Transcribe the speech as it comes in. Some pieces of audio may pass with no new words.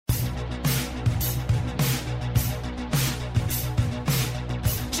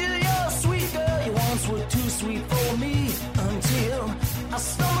sweet for me until I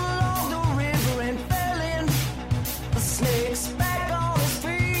stumbled along the river and fell in. The snake's back on his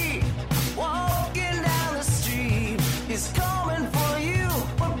feet, walking down the street. He's coming for you,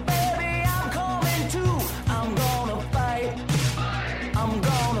 but baby, I'm coming too. I'm gonna fight. I'm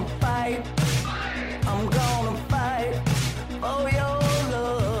gonna fight. I'm gonna fight for your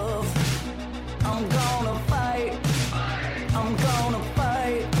love. I'm gonna fight. I'm gonna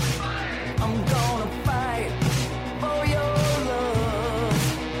fight. I'm gonna fight for your love.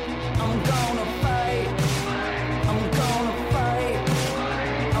 I'm gonna fight. I'm gonna fight.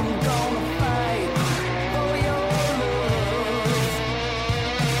 I'm gonna fight for your love.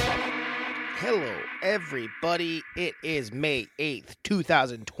 Hello, everybody. It is May 8th,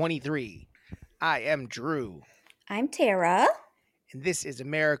 2023. I am Drew, I'm Tara. and this is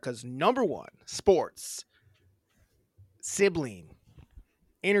America's #1 sports, sibling,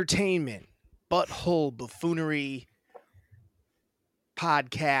 entertainment, butthole buffoonery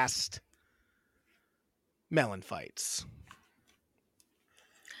podcast, Melon Fights.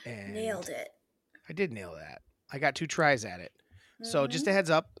 And Nailed it. I did nail that. I got 2 tries at it. So just a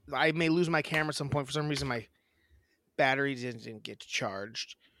heads up, I may lose my camera at some point. For some reason, my battery didn't get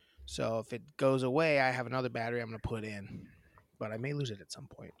charged. So if it goes away, I have another battery I'm going to put in. But I may lose it at some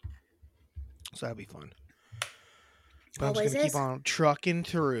point. So that'll be fun. But I'm just going to keep on trucking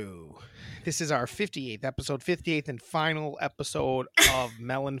through. This is our 58th episode, 58th and final episode of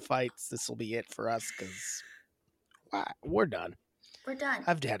Melon Fights. This will be it for us because we're done. We're done.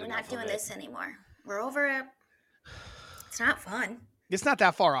 I've had We're enough not doing of it. this anymore. We're over it. It's not fun. It's not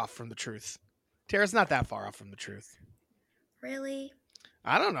that far off from the truth. Tara, it's not that far off from the truth. Really?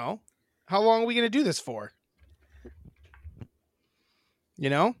 I don't know. How long are we going to do this for? You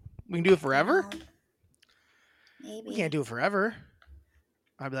know? We can do it forever? No. Maybe. We can't do it forever.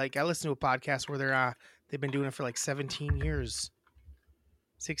 I'd be like, I listen to a podcast where they've been doing it for like 17 years.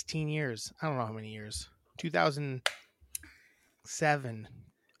 16 years. I don't know how many years. 2007,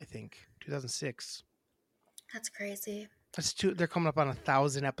 I think. 2006. That's crazy. They're coming up on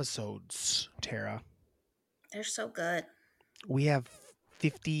 1,000 episodes, Tara. They're so good. We have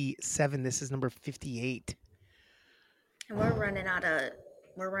 57. This is number 58. And we're running out of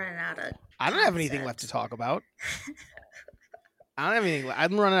I don't have anything left to talk about. I don't have anything.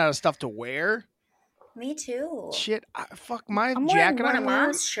 I'm running out of stuff to wear. Me too. Shit, fuck my I'm jacket. wearing one I'm of wearing.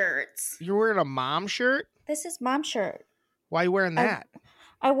 Mom's shirts. You're wearing a mom shirt? This is Mom's shirt. Why are you wearing that?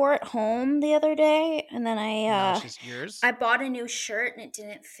 I wore it home the other day, and then No, it's just yours. I bought a new shirt and it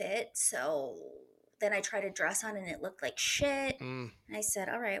didn't fit, so then I tried a dress on and it looked like shit. And I said,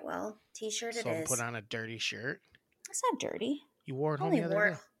 all right, well, t-shirt it is. Put on a dirty shirt. It's not dirty. You wore it I home the other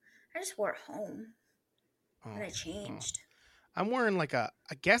day? I just wore it home. Oh, And I changed. I'm wearing I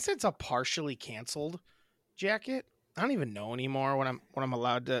guess it's a partially canceled jacket. I don't even know anymore what I'm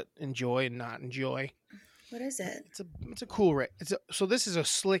allowed to enjoy and not enjoy. What is it? It's a cool so this is a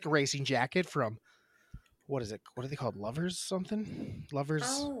slick racing jacket from what is it? What are they called? Lovers something? Lovers.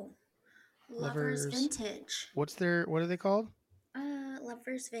 Oh. Lovers Vintage. What are they called?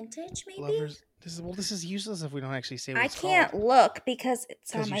 Lovers Vintage, maybe? Lovers. This is useless if we don't actually say what it's called. I can't look because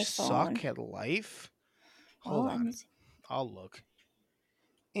it's on my you phone. suck at life. Hold Oh, on. I'll look.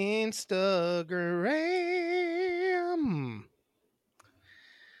 Instagram.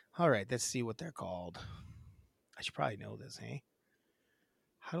 All right, let's see what they're called. I should probably know this, eh?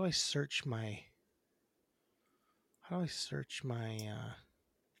 How do I search my how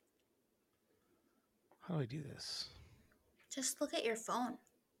do I do this? Just look at your phone.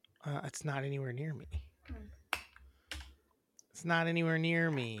 It's not anywhere near me. It's not anywhere near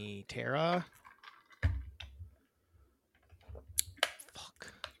me, Tara.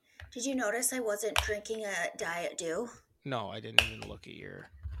 Fuck. Did you notice I wasn't drinking a Diet Dew? No, I didn't even look at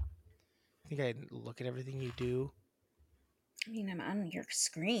I think I look at everything you do. I mean, I'm on your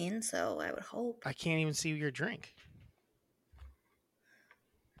screen, so I would hope. I can't even see your drink.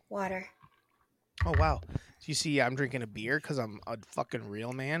 Water. Oh, wow. So you see, I'm drinking a beer because I'm a fucking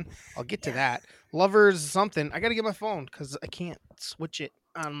real man. I'll get to that. Lovers something. I got to get my phone because I can't switch it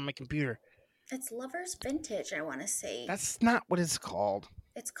on my computer. It's Lovers Vintage, I want to say. That's not what it's called.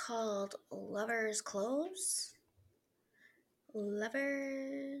 It's called Lovers Clothes.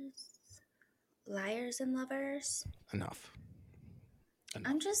 Lovers. Liars and Lovers. Enough.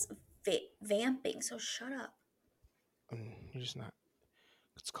 I'm just vamping, so shut up. You're just not.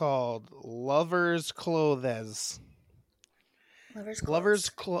 It's called Lovers Clothes. Lovers Clothes. Lovers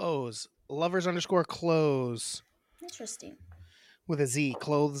Clothes. Lovers _ clothes. Interesting. With a Z.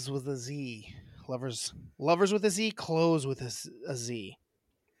 Clothes with a Z. Lovers with a Z. Clothes with a Z.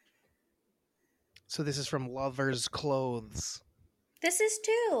 So this is from Lovers Clothes. This is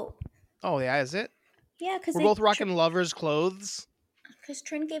too. Oh yeah, is it? Yeah, because We're both rocking Lovers Clothes. Because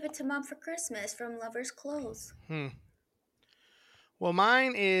Trin gave it to Mom for Christmas from Lovers Clothes. Well,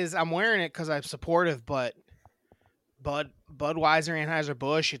 mine is I'm wearing it because I'm supportive, but Budweiser,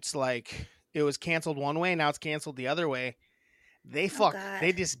 Anheuser-Busch, it's like it was canceled one way, now it's canceled the other way. They fuck. God.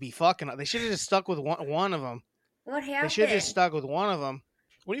 They just be fucking up. They should have just stuck with one of them. What happened? They should have just stuck with one of them.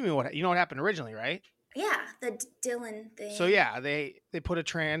 What do you mean? What you know what happened originally, right? Yeah, the Dylan thing. So yeah, they put a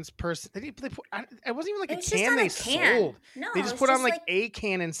trans person. They put. It wasn't even like It a was just can on they a can. sold. No, They it just was put on just like a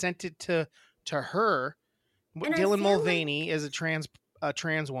can and sent it to her. And I Dylan feel Mulvaney is a trans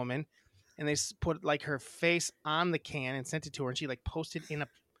woman, and they put like her face on the can and sent it to her, and she like posted in a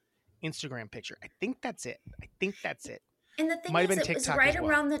Instagram picture. I think that's it. And the thing Might have is, been it was TikTok right as well.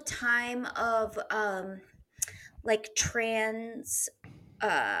 around the time of like trans,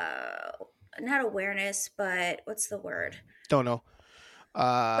 not awareness, but what's the word? Don't know.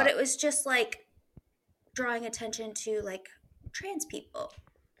 But it was just like drawing attention to like trans people.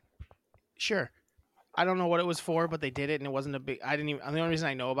 Sure. I don't know what it was for, but they did it, and it wasn't a big. I didn't even. The only reason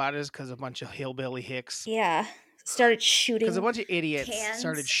I know about it is because a bunch of hillbilly hicks. Yeah, started shooting. Because a bunch of idiots cans.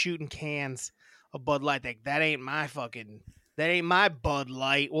 started shooting cans of Bud Light. Like that ain't my Bud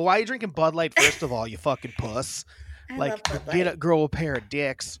Light. Well, why are you drinking Bud Light first of all? You fucking puss. I Like love Bud Light. grow a pair of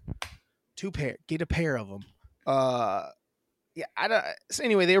dicks. Get a pair of them. Yeah. I don't. So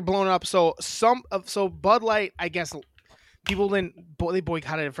anyway, they were blown up. So Bud Light. I guess people didn't. They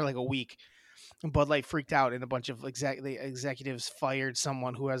boycotted it for like a week. And Bud Light freaked out, and a bunch of executives fired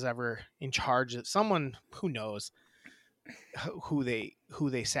someone who was ever in charge of someone who knows who they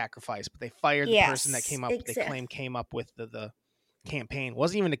sacrificed, but they fired the person that came up. They claim came up with the campaign. It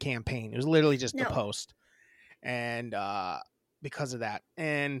wasn't even a campaign. It was literally just a post, and because of that,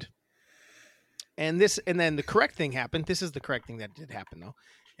 and then the correct thing happened. This is the correct thing that did happen, though,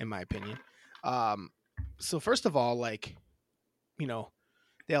 in my opinion. So first of all, like, you know,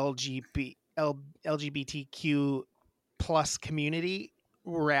 the LGBTQ plus community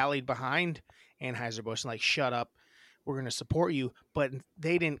rallied behind Anheuser-Busch and like, shut up, we're going to support you. But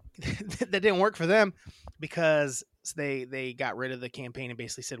they didn't. That didn't work for them because they got rid of the campaign and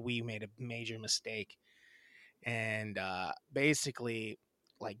basically said we made a major mistake. And basically,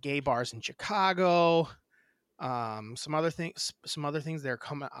 like gay bars in Chicago, some other things. They're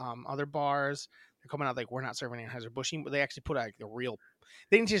coming. Other bars. They're coming out like, we're not serving Anheuser-Busch. They actually put out like the real.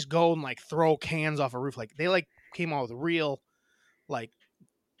 They didn't just go and like throw cans off a roof. Like they like came out with real, like,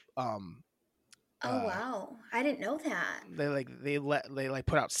 oh wow, I didn't know that. They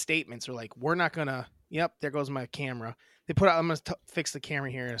put out statements or like, we're not gonna. Yep, there goes my camera. They put out. I'm gonna fix the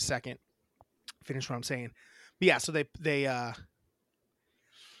camera here in a second. Finish what I'm saying. But yeah, so they what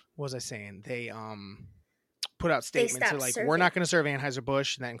was I saying? They put out statements. They're like, we're not going to serve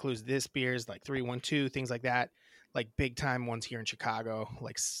Anheuser-Busch, and that includes this beers, like 312, things like that, like big time ones here in Chicago,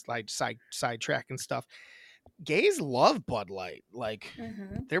 like sidetrack and stuff. Gays love Bud Light, like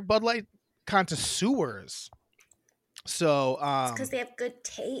they're Bud Light connoisseurs. So because they have good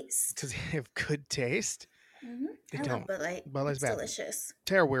taste. Because they have good taste. They I love Bud Light. Bud Light's it's bad. Delicious.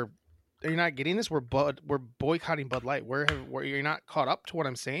 Tara, are you not getting this? We're boycotting Bud Light. Where you're not caught up to what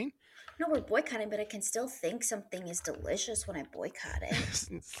I'm saying? No, we're boycotting, but I can still think something is delicious when I boycott it. It's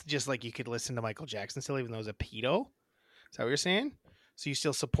just like you could listen to Michael Jackson still, even though he's a pedo. Is that what you're saying? So you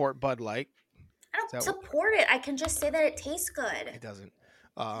still support Bud Light? I don't support it. I can just say that it tastes good. It doesn't.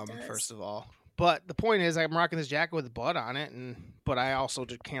 First of all. But the point is, I'm rocking this jacket with Bud on it, but I also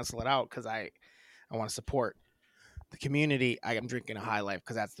just cancel it out because I want to support the community. I am drinking a High Life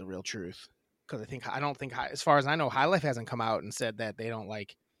because that's the real truth. Because I don't think, as far as I know, High Life hasn't come out and said that they don't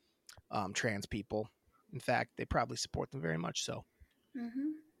like trans people. In fact, they probably support them very much so.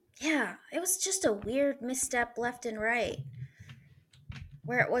 Yeah, it was just a weird misstep left and right,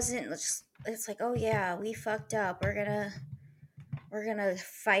 where it wasn't just, it's like, oh yeah, we fucked up. We're gonna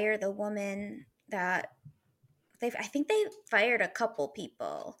fire the woman that I think they fired a couple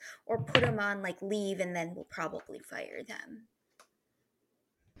people or put them on like leave, and then we'll probably fire them.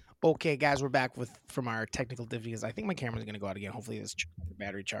 Okay, guys, we're back from our technical difficulties. I think my camera's going to go out again. Hopefully, this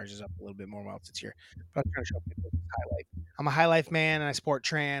battery charges up a little bit more while it's here. But I'm trying to show people High Life. I'm a High Life man, and I support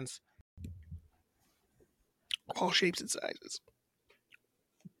trans. All shapes and sizes.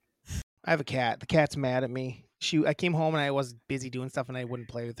 I have a cat. The cat's mad at me. I came home and I was busy doing stuff, and I wouldn't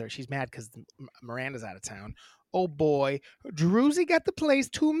play with her. She's mad because Miranda's out of town. Oh boy, Druzy got the place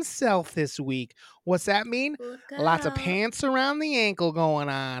to himself this week. What's that mean? Lots of pants around the ankle going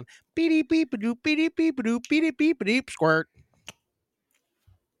on. Beep beep doop beep beep doop beep beep doop squirt.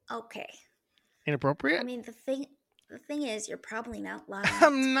 Okay. Inappropriate? I mean, the thing is, you're probably not lying.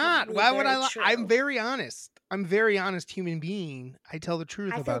 I'm It's not. probably Why would I very lie? I'm true. very honest. I'm very honest human being. I tell the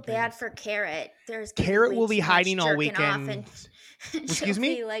truth I feel about bad things. for Carrot. There's gonna Carrot be way will be too hiding much all jerking off, and weekend. she'll Excuse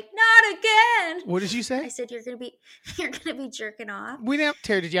me? be like, "Not again." What did you I say? said you're gonna be jerking off. We didn't have,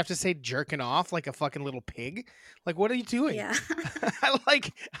 Tara, did you have to say jerking off like a fucking little pig? Like, what are you doing? Yeah.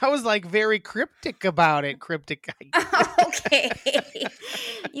 I was like very cryptic about it. Cryptic. Okay.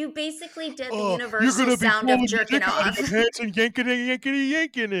 You basically did the Oh, universal sound of jerking off. pants and yanking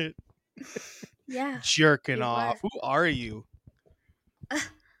it. Yeah. Jerking You off. were. Who are you?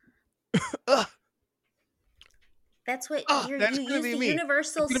 Ugh. That's what you That's you gonna use be the me.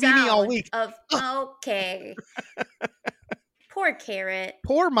 universal It's gonna be me all sound week. of okay. Poor Carrot.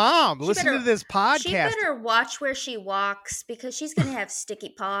 Poor mom. She Listen better- to this She podcast. better watch where she walks because she's gonna have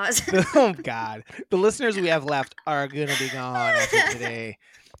sticky paws. Oh God, the listeners we have left are gonna be gone after today.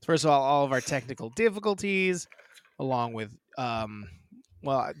 First of all of our technical difficulties, along with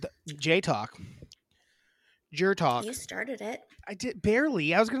J Talk, Jer Talk. You started it. I did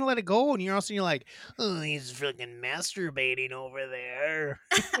barely. I was gonna let it go, and you're like, oh, he's fucking masturbating over there.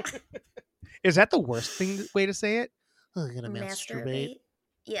 Is that the worst way to say it? Oh, I'm gonna masturbate.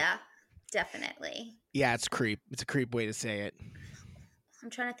 Yeah, definitely. Yeah, it's creep. It's a creep way to say it. I'm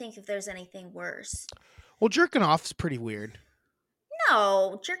trying to think if there's anything worse. Well, jerking off is pretty weird.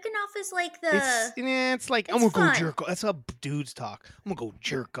 No, jerking off is like It's like it's I'm gonna fun. go jerk off. That's how dudes talk. I'm gonna go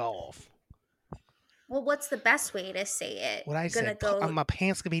jerk off. Well, what's the best way to say it? What I Gonna said. go My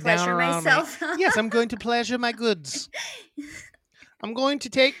pants gonna be down pleasure around myself. my. Yes, I'm going to pleasure my goods. I'm going to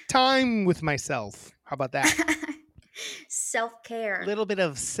take time with myself. How about that? Self-care. A little bit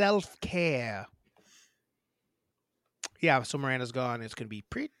of self-care. Yeah, so Miranda's gone. It's gonna be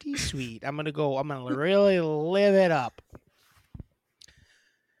pretty sweet. I'm gonna really live it up.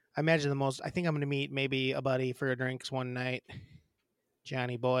 I imagine I think I'm gonna meet maybe a buddy for drinks one night,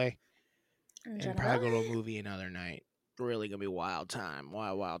 Johnny boy, and probably go to a movie another night. Really gonna be wild time.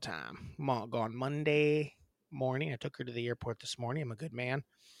 Wild time. Gone Monday morning. I took her to the airport this morning. I'm a good man.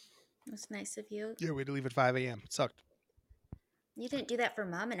 That's nice of you. Yeah, we had to leave at 5 a.m. It sucked. You didn't do that for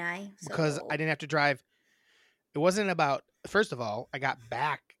Mom and I. Because I didn't have to drive. It wasn't about, first of all, I got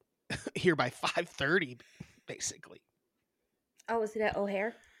back here by 5:30, basically. Oh, was it at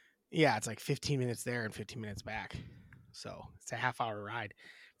O'Hare? Yeah, it's like 15 minutes there and 15 minutes back. So it's a half-hour ride.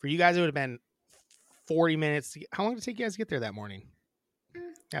 For you guys, it would have been 40 minutes. How long did it take you guys to get there that morning?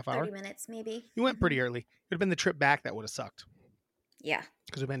 Half hour? 30 minutes, maybe. You went pretty early. It would have been the trip back that would have sucked. Yeah.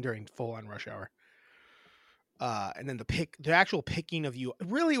 Because it would have been during full-on rush hour. And then the actual picking of you,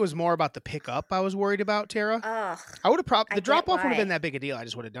 really it was more about the pickup I was worried about, Tara. Ugh. I would have I the get drop-off would have why. been that big a deal. I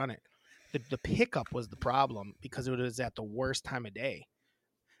just would have done it. The pickup was the problem because it was at the worst time of day.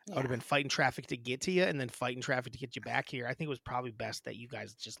 I would have been fighting traffic to get to you and then fighting traffic to get you back here. I think it was probably best that you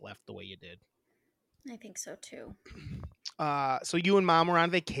guys just left the way you did. I think so too. So you and Mom were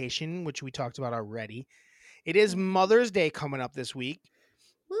on vacation, which we talked about already. It is Mother's Day coming up this week.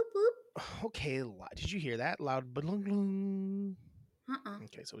 Whoop whoop. Okay, did you hear that? Loud. Blung.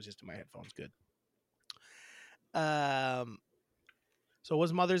 Okay, so it was just in my headphones. Good. So it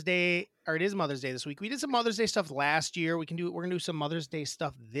was Mother's Day, or it is Mother's Day this week. We did some Mother's Day stuff last year. We're gonna do some Mother's Day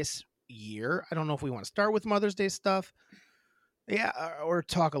stuff this year. I don't know if we want to start with Mother's Day stuff. Yeah, or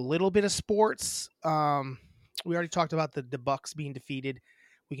talk a little bit of sports. We already talked about the Bucks being defeated.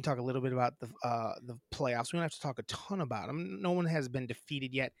 We can talk a little bit about the playoffs. We don't have to talk a ton about them. No one has been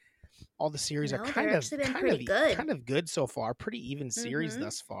defeated yet. All the series are kind of good so far. Pretty even series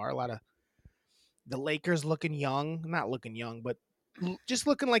thus far. A lot of the Lakers looking young, not looking young, but just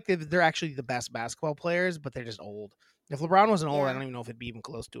looking like they're actually the best basketball players, but they're just old. If LeBron wasn't old, I don't even know if it'd be even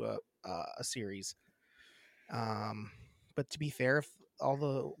close to a series. But to be fair, if all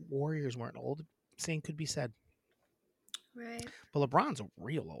the Warriors weren't old, same could be said. Right. But LeBron's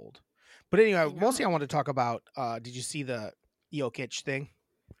real old. But anyway, mostly I want to talk about, did you see the Jokic thing?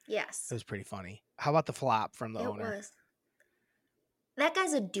 Yes. It was pretty funny. How about the flop from the owner? That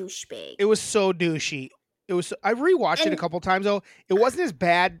guy's a douchebag. It was so douchey. I rewatched it a couple times, though. It wasn't as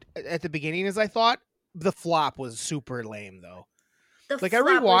bad at the beginning as I thought. The flop was super lame, though. I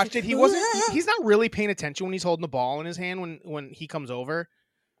rewatched it. He's not really paying attention when he's holding the ball in his hand when he comes over.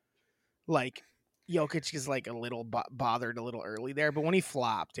 Like, Jokic is like a little bothered a little early there, but when he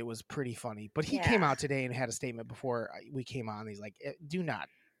flopped, it was pretty funny. But he came out today and had a statement before we came on. He's like,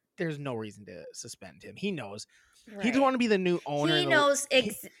 there's no reason to suspend him. He knows. Right. He doesn't want to be the new owner. He knows.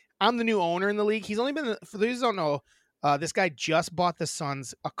 I'm the new owner in the league. He's only been, for those who don't know, this guy just bought the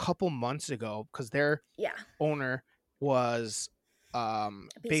Suns a couple months ago because their owner was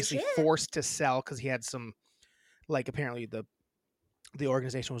piece of basically shit. forced to sell because he had some, like, apparently the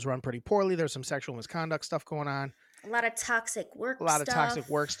organization was run pretty poorly. There's some sexual misconduct stuff going on, A lot of toxic work a lot stuff. of toxic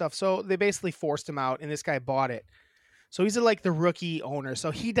work stuff. So they basically forced him out, and this guy bought it. So he's like the rookie owner.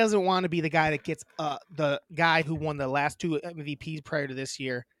 So he doesn't want to be the guy that gets the guy who won the last 2 MVPs prior to this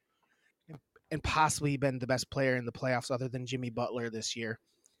year, and possibly been the best player in the playoffs other than Jimmy Butler this year.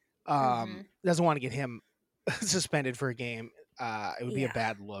 Doesn't want to get him suspended for a game. It would be a Yeah.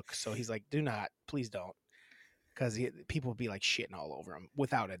 bad look. So he's like, do not, please don't. Because people would be like shitting all over him,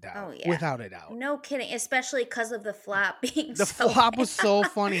 without a doubt. Oh, yeah. Without a doubt. No kidding, especially because of the flop being The so flop was bad. so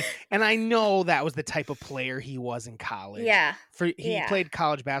funny. And I know that was the type of player he was in college. Yeah, He played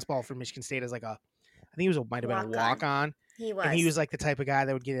college basketball for Michigan State as like I think might have been a walk-on. he was. And he was like the type of guy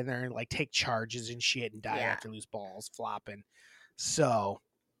that would get in there and like take charges and shit and dive Yeah. after loose balls, flopping. So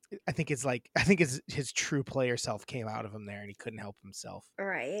I think it's his true player self came out of him there, and he couldn't help himself.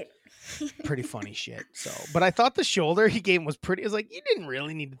 Right. Pretty funny shit. So, but I thought the shoulder he gave him was pretty. It's like you didn't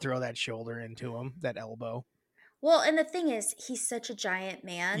really need to throw that shoulder into him, that elbow. Well, and the thing is, he's such a giant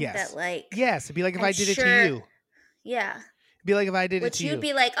man Yes. that, like, Yes, it'd be like if I'm I did it to sure- you. yeah, It'd be like if I did it which to you. you'd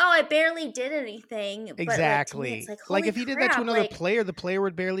be like, oh, I barely did anything. But, Exactly. like, to me, it's like, like holy if he did that to crap, another like, player, the player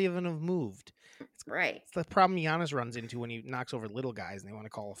would barely even have moved. right. It's the problem Giannis runs into when he knocks over little guys and they want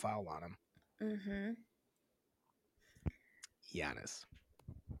to call a foul on him. Mm-hmm. Giannis.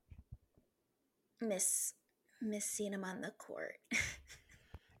 Miss seeing him on the court.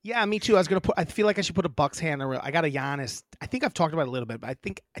 Yeah, me too. I feel like I should put a Bucks hand around. I got a Giannis. I think I've talked about it a little bit, but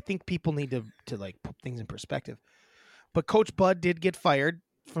I think people need to like put things in perspective. But Coach Bud did get fired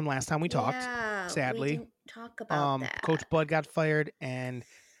from last time we talked. Yeah, Sadly, we didn't talk about that. Coach Bud got fired, and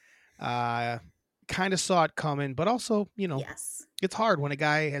kind of saw it coming. But also, Yes. it's hard when a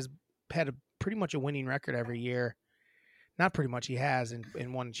guy has had pretty much a winning record every year. Not pretty much, he has,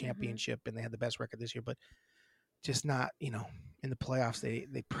 and won a championship, and they had the best record this year. But just not, in the playoffs, they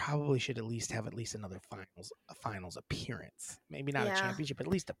probably should at least have another finals appearance. Maybe not a championship, but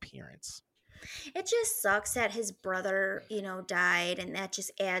at least appearance. It just sucks that his brother, died, and that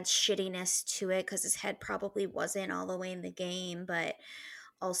just adds shittiness to it because his head probably wasn't all the way in the game. But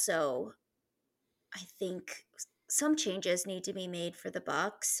also, I think some changes need to be made for the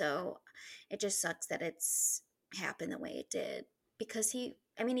Bucks. So it just sucks that it's happened the way it did because he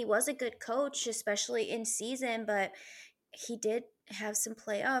was a good coach, especially in season, but he did have some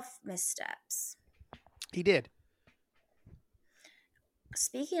playoff missteps. He did.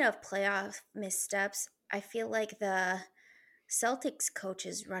 Speaking of playoff missteps, I feel like the Celtics coach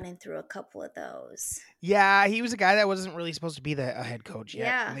is running through a couple of those. Yeah, he was a guy that wasn't really supposed to be a head coach yet.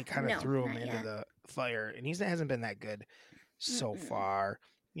 Yeah, And they kind of threw him not into yet. the fire, and he hasn't been that good so far.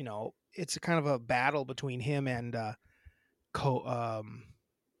 It's a kind of a battle between him and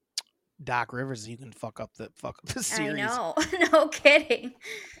Doc Rivers. You can fuck up the series. I know. No kidding.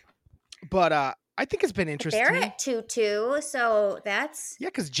 But I think it's been interesting. They're at 2-2, so that's... Yeah,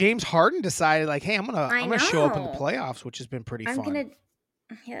 because James Harden decided, like, hey, I'm gonna show up in the know. playoffs, which has been pretty fun.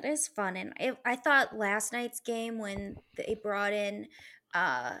 Yeah, it is fun. And I thought last night's game when they brought in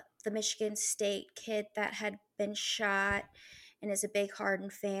the Michigan State kid that had been shot and is a big Harden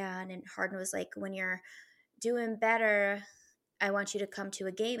fan, and Harden was like, when you're doing better, I want you to come to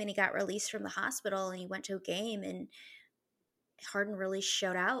a game. And he got released from the hospital and he went to a game, and Harden really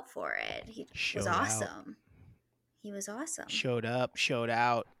showed out for it. He was awesome. He was awesome. Showed up, showed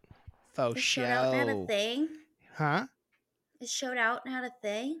out. Faux Is show. showed out not a thing? Huh? Is showed out not a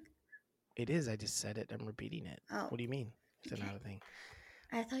thing? It is. I just said it. I'm repeating it. Oh. What do you mean? It's Okay. not a thing.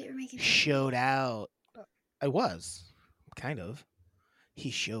 I thought you were making Showed out. I was. Kind of. He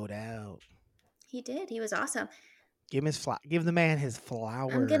showed out. He did. He was awesome. Give the man his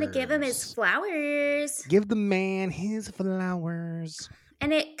flowers. I'm gonna give him his flowers. Give the man his flowers.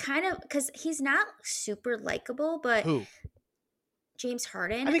 And it kind of, because he's not super likable, but Who? James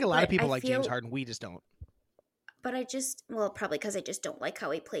Harden. I think a lot of but people I like feel- James Harden. We just don't. But probably because I just don't like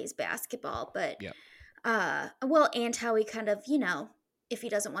how he plays basketball. But, Yep. and how he kind of, if he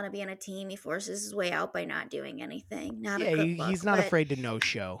doesn't want to be on a team, he forces his way out by not doing anything. Not a good look, he's not but- afraid to no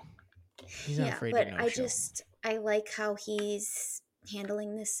show. He's not afraid to no I show. I like how he's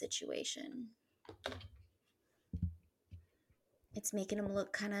handling this situation. It's making him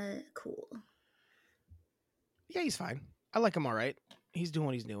look kind of cool. Yeah, he's fine. I like him all right. He's doing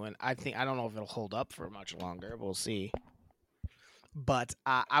what he's doing. I don't know if it'll hold up for much longer. We'll see. But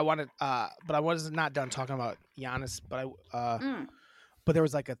I was not done talking about Giannis. But but there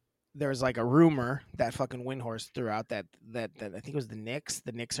was like a rumor that fucking Windhorse threw out that I think it was the Knicks.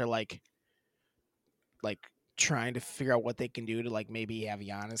 The Knicks are like trying to figure out what they can do to like maybe have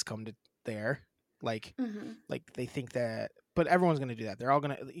Giannis come to there. Like they think that, but everyone's going to do that. They're all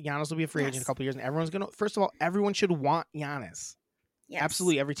going to, Giannis will be a free agent in a Yes. couple of years, and everyone's going to, first of all, everyone should want Giannis. Yes.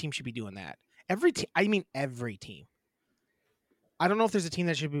 Absolutely. Every team should be doing that. Every team. I mean, every team. I don't know if there's a team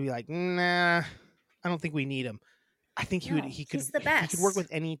that should be like, nah, I don't think we need him. I think he could, he's the he could work best. with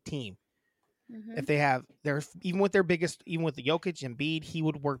any team. If they have even with their biggest, even with the Jokic and Embiid, he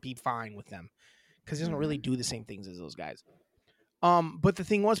would be fine with them because he doesn't really do the same things as those guys. But the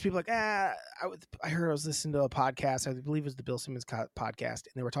thing was, people were like, I heard, I was listening to a podcast, I believe it was the Bill Simmons podcast,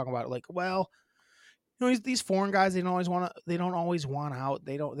 and they were talking about like, well, you know, these foreign guys, they don't always want out.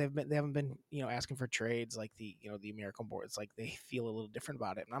 They haven't been, you know, asking for trades like the, you know, the American board. It's like they feel a little different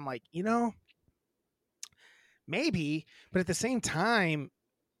about it. And I'm like, you know, maybe, but at the same time,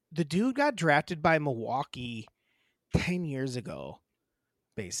 the dude got drafted by Milwaukee 10 years ago,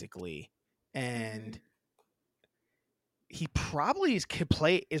 basically. And he probably is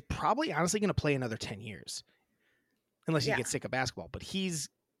probably honestly going to play another 10 years unless he gets sick of basketball, but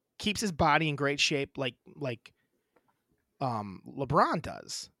keeps his body in great shape like LeBron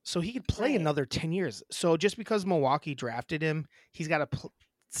does. So he could play another 10 years. So just because Milwaukee drafted him, he's got to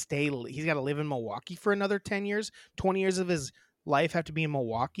he's got to live in Milwaukee for another 10 years. 20 years of his life have to be in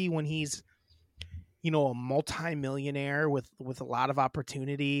Milwaukee when he's, you know, a multi-millionaire with a lot of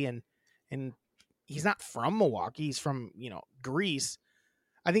opportunity, and he's not from Milwaukee. He's from, you know, Greece.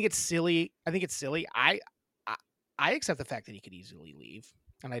 I think it's silly. I accept the fact that he could easily leave,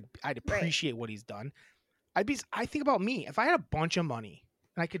 and I'd appreciate what he's done. I think about me. If I had a bunch of money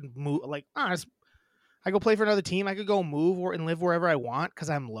and I could move, like, I go play for another team, I could go move and live wherever I want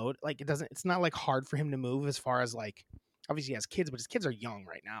because I'm loaded. Like, it's not like hard for him to move as far as like, obviously he has kids, but his kids are young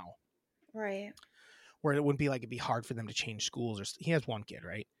right now. Right. Where it wouldn't be like it'd be hard for them to change schools, or he has one kid,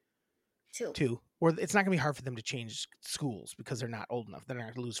 right? Two. Or it's not gonna be hard for them to change schools because they're not old enough. They're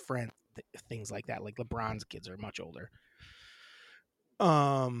not gonna lose friends, things like that. Like LeBron's kids are much older.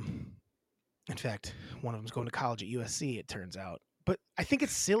 In fact, one of them's going to college at USC, it turns out. But I think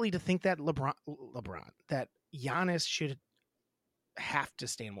it's silly to think that that Giannis should have to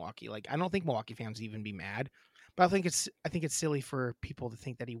stay in Milwaukee. Like, I don't think Milwaukee fans even be mad, but I think it's silly for people to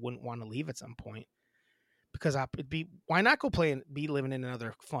think that he wouldn't want to leave at some point. Because why not go play and be living in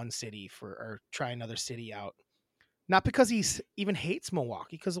another fun city or try another city out? Not because he even hates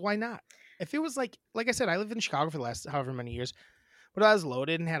Milwaukee, because why not? If it was like I said, I lived in Chicago for the last however many years, but I was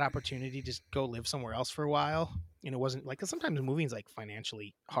loaded and had opportunity to just go live somewhere else for a while. And it wasn't like, because sometimes moving is like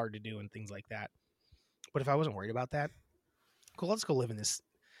financially hard to do and things like that. But if I wasn't worried about that, cool, let's go live in this,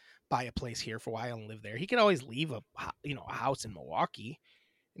 buy a place here for a while and live there. He could always leave a house in Milwaukee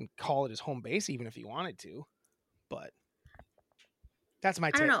and call it his home base, even if he wanted to. But that's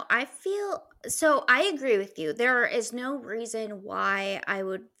my take. I don't know. I feel so. I agree with you. There is no reason why I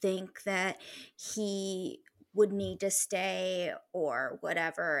would think that he would need to stay or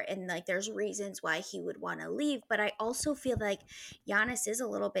whatever. And like, there's reasons why he would want to leave. But I also feel like Giannis is a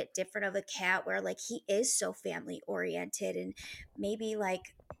little bit different of a cat where like he is so family oriented, and maybe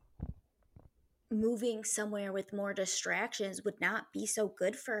like moving somewhere with more distractions would not be so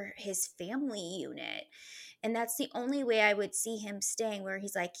good for his family unit. And that's the only way I would see him staying, where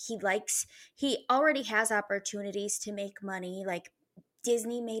he's like, he already has opportunities to make money. Like,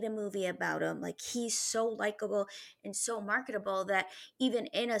 Disney made a movie about him. Like, he's so likable and so marketable that even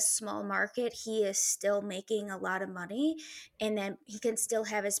in a small market, he is still making a lot of money. And then he can still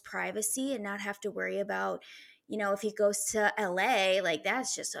have his privacy and not have to worry about, you know, if he goes to LA, like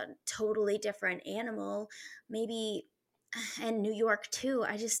that's just a totally different animal. Maybe, and New York too.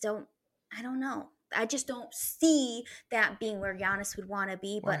 I don't know. I just don't see that being where Giannis would want to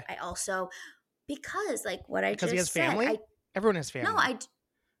be. Why? But I also, because like what I because just he has said, family. Everyone has family. no,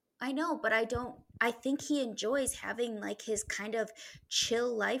 I know, but I think he enjoys having like his kind of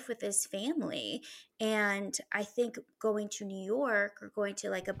chill life with his family. And I think going to New York or going to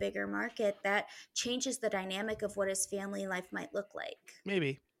like a bigger market, that changes the dynamic of what his family life might look like.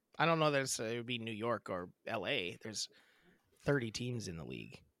 Maybe. I don't know that it would be New York or LA. There's 30 teams in the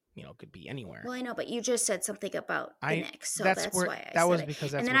league. You know, it could be anywhere. Well, I know, but you just said something about the Knicks, so that's why I said that was it.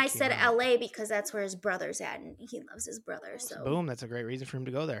 because that's and then what I came said out. LA because that's where his brother's at, and he loves his brother. So boom, that's a great reason for him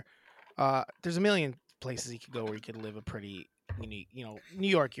to go there. There's a million places he could go where he could live a pretty unique. You know, New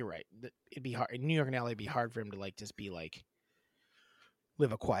York. You're right. It'd be hard. New York and LA would be hard for him to like just be like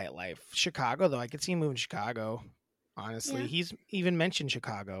live a quiet life. Chicago, though, I could see him moving to Chicago. Honestly, he's even mentioned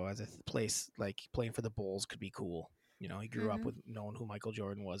Chicago as a place like playing for the Bulls could be cool. You know, he grew up with knowing who Michael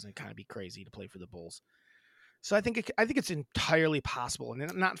Jordan was, and it'd kind of be crazy to play for the Bulls. So I think it's entirely possible,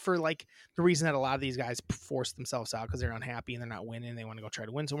 and not for like the reason that a lot of these guys force themselves out because they're unhappy and they're not winning. They want to go try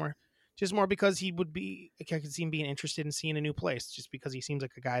to win somewhere. Just more because he would be. I could see him being interested in seeing a new place, just because he seems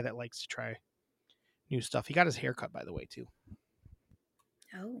like a guy that likes to try new stuff. He got his hair cut, by the way, too.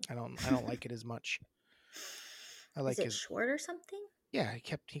 Oh, I don't like it as much. I like is it his short or something? Yeah.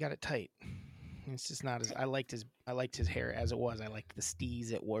 He got it tight. It's just not as I liked his hair as it was. I liked the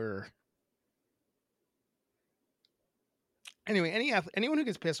steez it were. Anyway, anyone who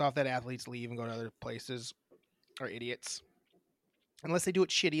gets pissed off that athletes leave and go to other places are idiots. Unless they do it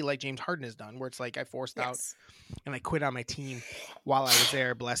shitty like James Harden has done, where it's like I forced out Yes. and I quit on my team while I was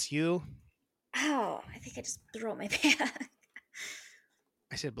there. Bless you. Oh, I think I just threw out my back.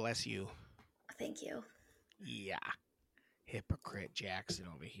 I said bless you. Thank you. Yeah. Hypocrite Jackson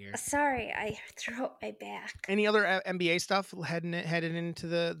over here. Sorry, I threw out my back. Any other NBA stuff heading into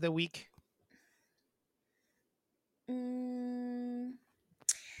the week? The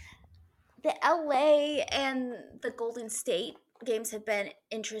LA and the Golden State games have been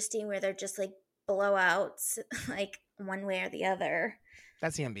interesting where they're just like blowouts, like one way or the other.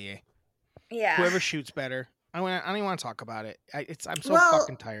 That's the NBA. Yeah. Whoever shoots better. I don't even want to talk about it. I'm so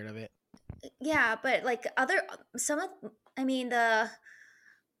fucking tired of it. Yeah, but like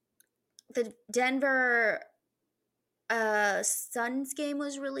the Denver Suns game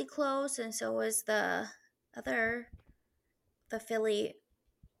was really close, and so was the Philly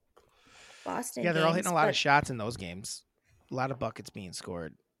Boston. Yeah, they're all games, hitting a lot of shots in those games. A lot of buckets being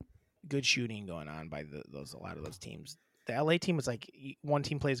scored. Good shooting going on by a lot of those teams. The LA team was like one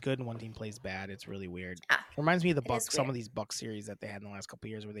team plays good and one team plays bad. It's really weird. Reminds me of the Bucks. Some of these Bucks series that they had in the last couple of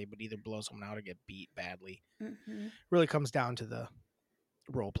years where they would either blow someone out or get beat badly. Mm-hmm. Really comes down to the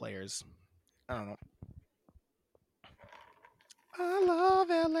role players. I don't know. I love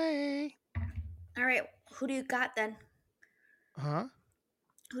LA. All right, who do you got then? Huh?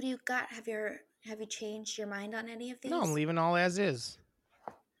 Who do you got? Have you changed your mind on any of these? No, I'm leaving all as is.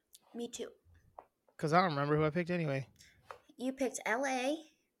 Me too. Because I don't remember who I picked anyway. You picked LA. I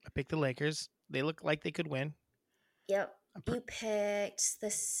picked the Lakers. They look like they could win. Yep. You picked the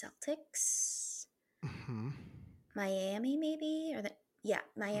Celtics. Mm-hmm. Miami, maybe?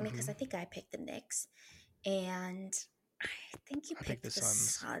 Miami, because I think I picked the Knicks. And I think you picked the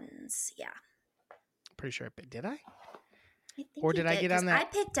Suns. Yeah. Pretty sure I picked. Did I? I think or did I get on that? I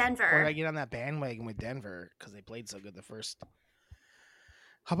picked Denver. Or did I get on that bandwagon with Denver because they played so good the first?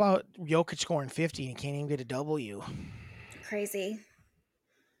 How about Jokic scoring 50 and can't even get a W? Crazy.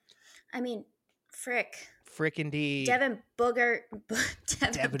 I mean, Frick indeed. Devin Booger.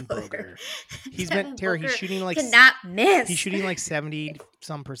 Devin Booger. He's shooting like cannot miss. He's shooting like 70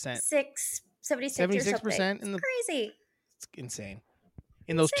 some percent. 76% in the crazy. It's insane.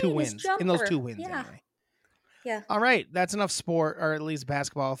 In those two wins. Anyway. Yeah. All right, that's enough sport, or at least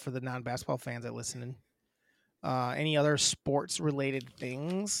basketball for the non-basketball fans that listen. Any other sports related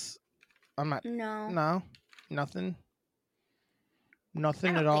things? No, nothing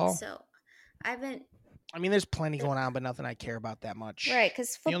at all. So I mean, there's plenty going on, but nothing I care about that much. Right,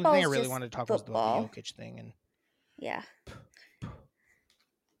 because the only thing I really wanted to talk about was the Jokic thing, and yeah.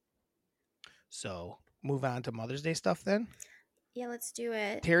 So move on to Mother's Day stuff then. Yeah, let's do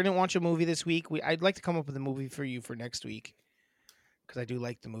it. Tara didn't watch a movie this week. I'd like to come up with a movie for you for next week because I do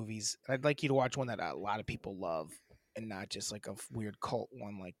like the movies. I'd like you to watch one that a lot of people love and not just like a weird cult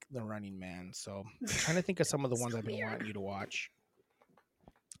one like The Running Man. So I'm trying to think of some of the ones I've been wanting you to watch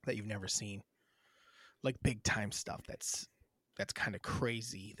that you've never seen, like big time stuff that's kind of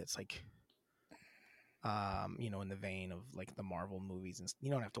crazy. That's like, in the vein of like the Marvel movies, and you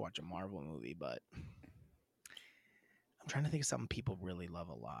don't have to watch a Marvel movie, but I'm trying to think of something people really love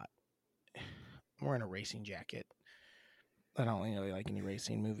a lot. I'm wearing a racing jacket. I don't really like any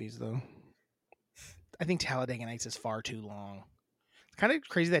racing movies, though. I think Talladega Nights is far too long. It's kind of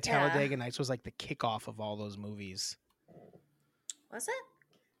crazy that Talladega Nights was like the kickoff of all those movies. Was it?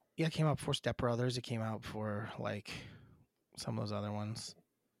 Yeah, it came out before Step Brothers. It came out before like some of those other ones.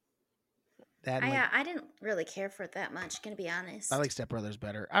 I didn't really care for it that much, gonna be honest. I like Step Brothers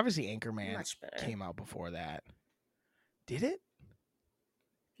better. Obviously, Anchorman much better. Came out before that. Did it?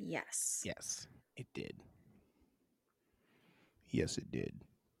 Yes. Yes, it did. Yes, it did.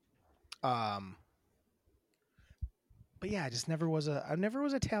 But yeah, I just never was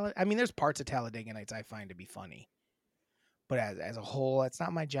a Talladega. I mean, there's parts of Talladega Nights I find to be funny, but as a whole, it's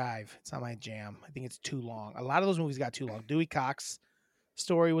not my jive. It's not my jam. I think it's too long. A lot of those movies got too long. Dewey Cox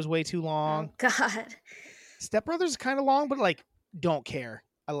story was way too long. Oh God. Step Brothers is kind of long, but like, don't care.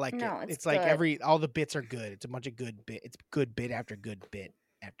 I like it. It's like all the bits are good. It's a bunch of good bit. It's good bit after good bit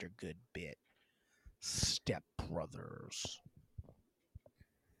after good bit. Step Brothers.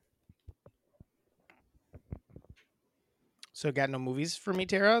 So, got no movies for me,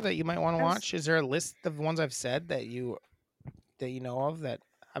 Tara, that you might want to watch? Is there a list of ones I've said that you know of that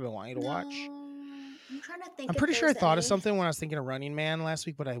I've been wanting you to watch? I'm trying to think. I'm if pretty sure I there's thought of any- something when I was thinking of Running Man last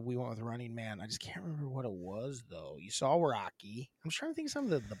week, but we went with Running Man. I just can't remember what it was, though. You saw Rocky. I'm just trying to think of some of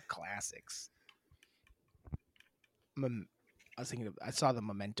the classics. I saw the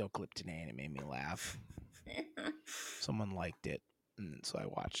Memento clip today, and it made me laugh. Someone liked it, and so I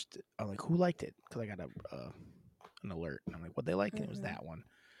watched it. I'm like, who liked it? Because I got an alert, and I'm like, what they like? And it was that one.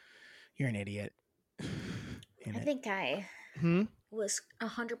 You're an idiot. I think I was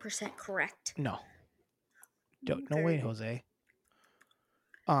 100% correct. No. No way, Jose.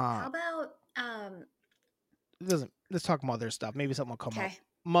 How about let's talk mother stuff. Maybe something will come up. okay.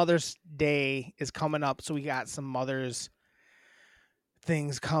 Mother's Day is coming up, so we got some Mother's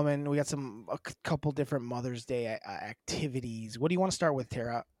things coming. We got a couple different Mother's Day activities. What do you want to start with,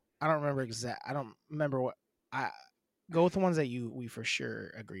 Tara? I don't remember what. Go with the ones that we for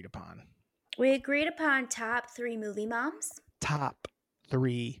sure agreed upon. We agreed upon top 3 movie moms. Top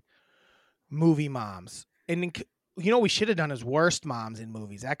 3 movie moms. And we should have done is worst moms in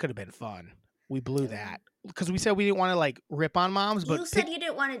movies. That could have been fun. We blew that. Because we said we didn't want to like rip on moms, but you said you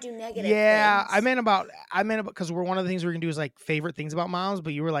didn't want to do negative yeah, things. I meant about because one of the things we're gonna do is like favorite things about moms,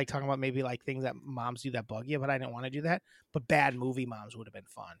 but you were like talking about maybe like things that moms do that bug you, but I didn't want to do that. But bad movie moms would have been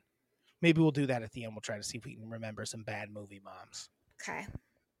fun. Maybe we'll do that at the end. We'll try to see if we can remember some bad movie moms. Okay.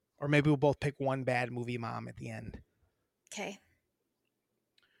 Or maybe we'll both pick one bad movie mom at the end. Okay.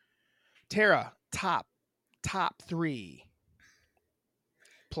 Tara, top 3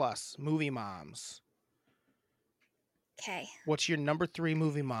 plus movie moms. Okay. What's your number 3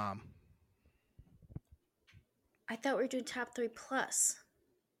 movie mom? I thought we were doing top 3 plus.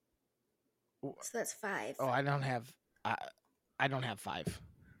 So that's 5. Oh, I don't have 5.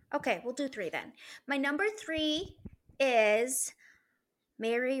 Okay, we'll do 3 then. My number 3 is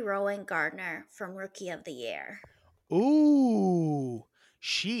Mary Rowan Gardner from Rookie of the Year. Ooh,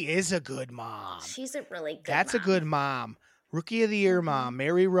 she is a good mom. She's a really good That's mom. a good mom. Rookie of the Year mom,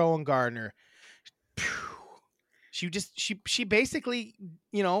 Mary Rowan Gardner. She basically,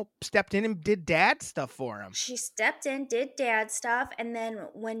 stepped in and did dad stuff for him. She stepped in, did dad stuff, and then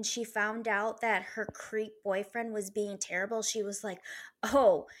when she found out that her creep boyfriend was being terrible, she was like,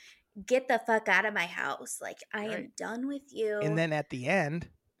 "Oh, get the fuck out of my house. Like, I am done with you." And then at the end,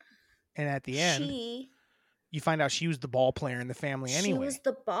 you find out she was the ball player in the family anyway. She was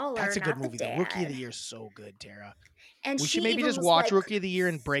the baller. That's a good movie. The Rookie of the Year is so good, Tara. And we should maybe just watch Rookie of the Year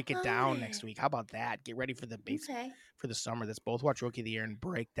and break it down next week. How about that? Get ready for the for the summer. Let's both watch Rookie of the Year and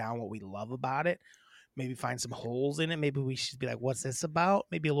break down what we love about it. Maybe find some holes in it. Maybe we should be like, what's this about?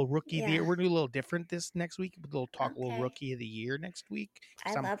 Maybe a little Rookie of the Year. We're going to do a little different this next week. We'll talk a little Rookie of the Year next week.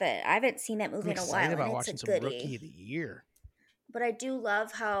 I love it. I haven't seen that movie in a while. I'm excited about watching some Rookie of the Year. But I do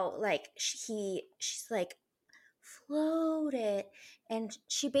love how, like, she's like, float it. And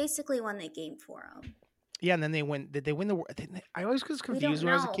she basically won the game for him. Yeah, and then they win. Did they win the? I always was confused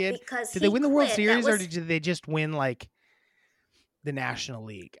when I was a kid. Did they win the World Series, or did they just win like the National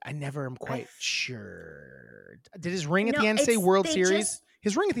League? I never am quite sure. Did his ring at the end say World Series?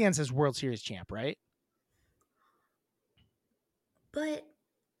 His ring at the end says World Series champ, right? But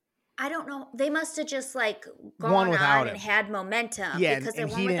I don't know. They must have just like gone on and had momentum. Yeah, because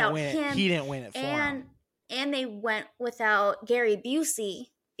and they won without him. He didn't win it for him. And they went without Gary Busey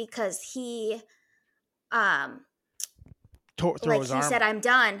because he said, "I'm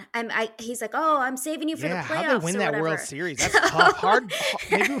done. He's like, oh, I'm saving you for the playoffs." How they win that World Series? That's tough.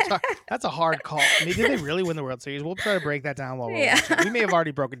 Maybe that's a hard call. Maybe they really win the World Series. We'll try to break that down while we're watching. We may have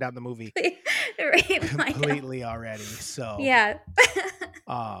already broken down the movie completely already. So yeah.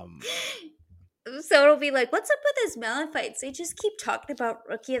 So it'll be like, what's up with this MELLONfight? They just keep talking about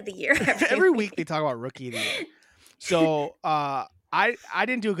Rookie of the Year every week. They talk about Rookie of the Year. So I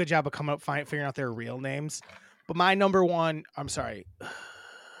didn't do a good job of figuring out their real names. But my number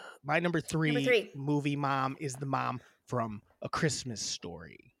 3 movie mom is the mom from A Christmas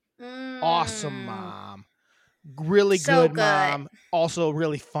Story. Awesome mom. Really good mom. Also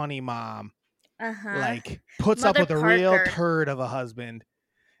really funny mom. Like puts up with a real turd of a husband.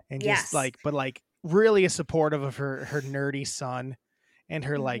 And just really supportive of her nerdy son and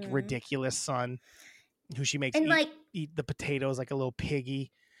her like ridiculous son who she makes eat the potatoes like a little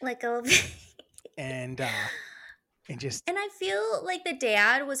piggy. And I feel like the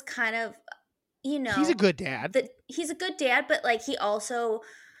dad was kind of, he's a good dad. He's a good dad, but like he also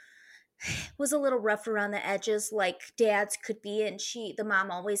was a little rough around the edges, like dads could be, and the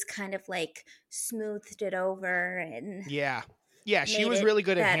mom always kind of like smoothed it over and Yeah, she made was it really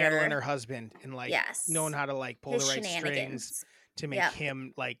good at handling better. her husband and like knowing Yes, how to like pull his the right strings shenanigans. to make Yep.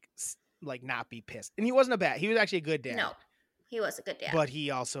 him like not be pissed. And he wasn't a bad. He was actually a good dad. No, he was a good dad. But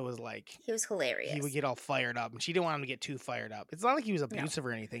he also was like He was hilarious. he would get all fired up, and she didn't want him to get too fired up. It's not like he was No. abusive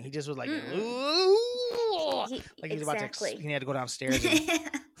or anything. He just was like, Mm-mm. like he was about to. Exactly. He had to go downstairs and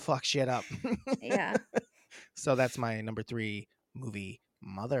fuck shit up. Yeah. So that's my number 3 movie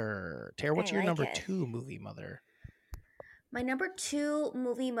mother. Tara, what's I your like number it. 2 movie mother? My number 2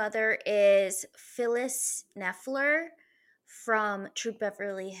 movie mother is Phyllis Neffler from True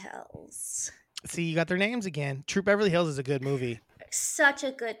Beverly Hills. See, you got their names again. True Beverly Hills is a good movie. Such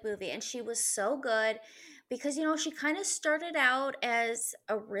a good movie, and she was so good because she kind of started out as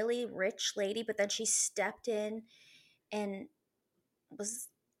a really rich lady, but then she stepped in and was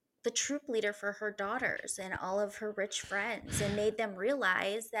the troop leader for her daughters and all of her rich friends and made them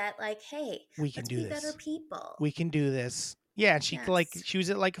realize that, like, hey, We can let's do be this. better people. We can do this. Yeah, and she she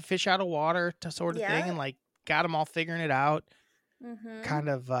was like a fish out of water sort of thing, and like got them all figuring it out. Mm-hmm. Kind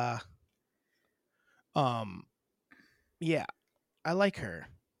of yeah, I like her.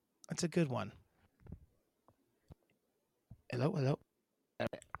 That's a good one. Hello.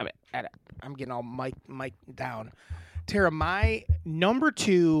 I'm getting all mic down. Tara, my number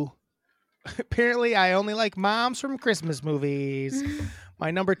 2. Apparently, I only like moms from Christmas movies.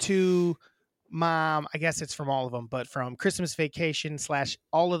 My number 2 mom, I guess it's from all of them, but from Christmas Vacation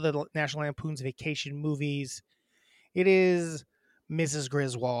 / all of the National Lampoon's Vacation movies, it is Mrs.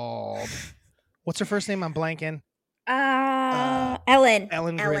 Griswold. What's her first name? I'm blanking. Ellen.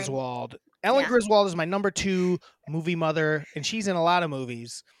 Ellen Griswold. Ellen Griswold is my number 2 movie mother, and she's in a lot of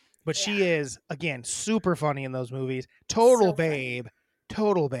movies, but she is, again, super funny in those movies. Total babe.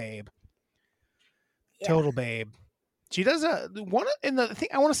 Total babe. She does one in the thing.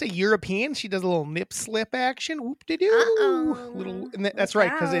 I want to say European. She does a little nip slip action. Whoop de doo. Little. And that's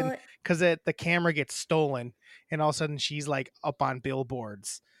right, because the camera gets stolen, and all of a sudden she's like up on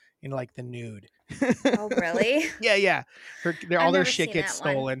billboards in like the nude. Oh, really? Yeah. All their shit gets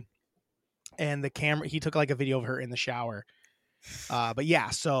One. stolen, and the camera. He took like a video of her in the shower. But yeah,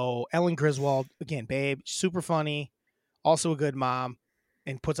 so Ellen Griswold again, babe, super funny, also a good mom,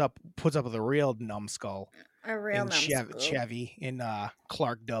 and puts up with a real numbskull. A real numbskull. Chevy in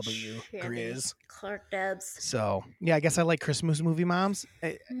Clark W. Grizz. Clark Dubs. So yeah, I guess I like Christmas movie moms.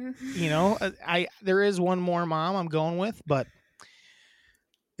 There is one more mom I'm going with, but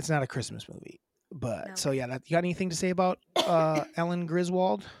it's not a Christmas movie. But no. So yeah, you got anything to say about Ellen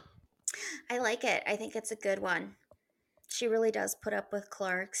Griswold? I like it. I think it's a good one. She really does put up with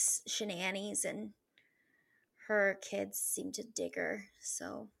Clark's shenanigans, and her kids seem to dig her.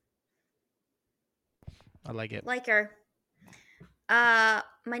 So I like it. Like her. My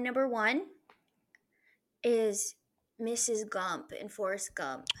number 1 is Mrs. Gump in Forrest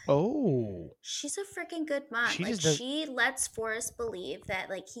Gump. Oh. She's a freaking good mom. She lets Forrest believe that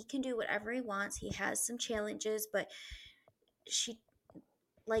like he can do whatever he wants. He has some challenges, but she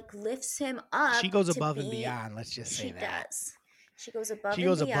like lifts him up. She goes above and beyond. Let's just say that. She does. She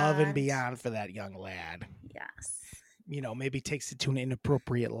goes above and beyond for that young lad. Yes. Maybe takes it to an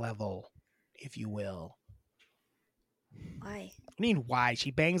inappropriate level, if you will. Why? I mean, why?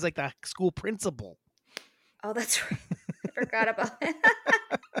 She bangs like the school principal. Oh, that's right. I forgot about it.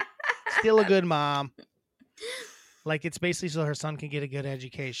 Still a good mom. Like, it's basically so her son can get a good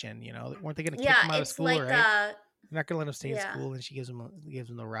education. Weren't they going to kick him out of school, right? They're not going to let him stay in school, and she gives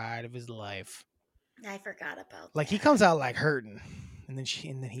him the ride of his life. I forgot about like that. He comes out like hurting, and then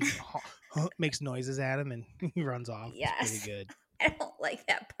he makes noises at him, and he runs off. Yes. It's pretty good. I don't like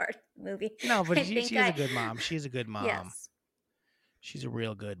that part of the movie. No, but she is a good mom. She's a good mom. Yes. She's a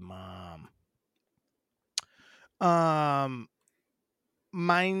real good mom.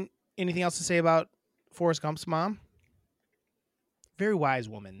 Anything else to say about Forrest Gump's mom? Very wise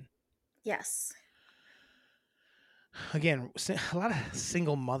woman. Yes. Again, a lot of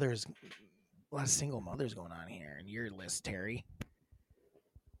single mothers going on here in your list, Terry.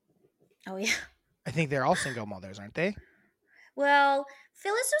 Oh, yeah. I think they're all single mothers, aren't they? Well,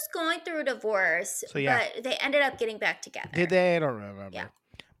 Phyllis was going through a divorce, but they ended up getting back together. Did they? I don't remember. Yeah.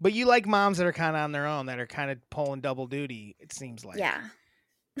 But you like moms that are kind of on their own, that are kind of pulling double duty, it seems like. Yeah.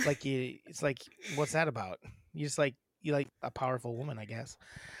 It's like, what's that about? You like a powerful woman, I guess.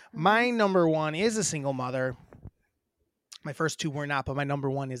 Mm-hmm. My number 1 is a single mother. My first 2 were not, but my number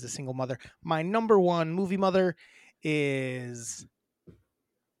 1 is a single mother. My number 1 movie mother is...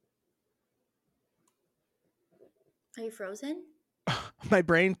 Are you frozen? My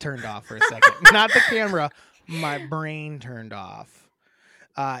brain turned off for a second. Not the camera. My brain turned off.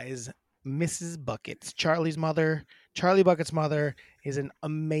 Is Mrs. Buckets, Charlie's mother. Charlie Bucket's mother is an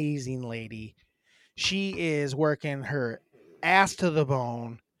amazing lady. She is working her ass to the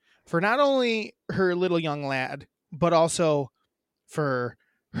bone for not only her little young lad, but also for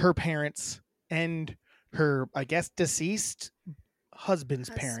her parents and her, I guess, deceased husband's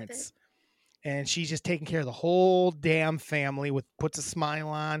parents. And she's just taking care of the whole damn family puts a smile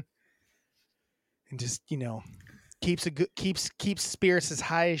on and just, keeps spirits as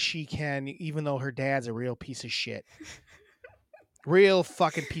high as she can, even though her dad's a real piece of shit. Real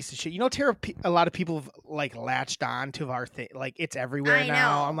fucking piece of shit. Tara, a lot of people have latched on to our thing. Like, it's everywhere I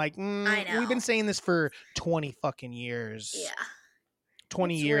now. know. I'm like, I know. We've been saying this for 20 fucking years. Yeah.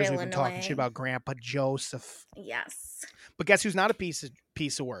 20 It's years real we've been talking shit annoying. about Grandpa Joseph. Yes. But guess who's not a piece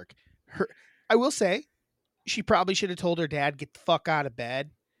of work? I will say, she probably should have told her dad, get the fuck out of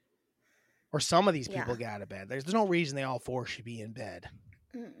bed. Or some of these people get out of bed. There's no reason they all four should be in bed.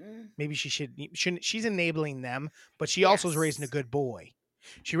 Mm-mm. Maybe she shouldn't. She's enabling them, but she also is raising a good boy.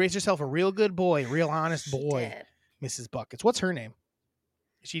 She raised herself a real good boy, real honest boy. Did. Mrs. Buckets. What's her name?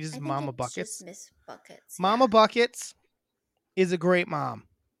 She just Mama Buckets. Just Miss Buckets. Mama Buckets is a great mom.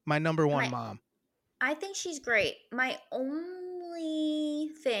 My number one mom. I think she's great. My only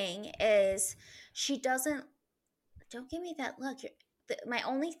thing is she doesn't. Don't give me that look. My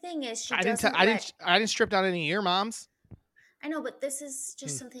only thing is she doesn't. I didn't strip down any of your moms. I know, but this is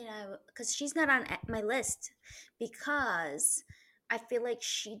just something because she's not on my list because I feel like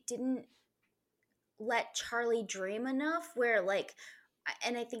she didn't let Charlie dream enough where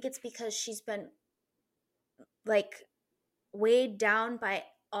and I think it's because she's been weighed down by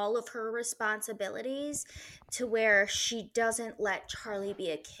all of her responsibilities to where she doesn't let Charlie be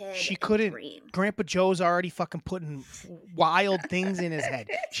a kid. She couldn't. Dream. Grandpa Joe's already fucking putting wild things in his head.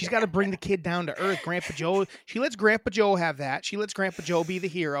 She's got to bring the kid down to earth. Grandpa Joe, she lets Grandpa Joe have that. She lets Grandpa Joe be the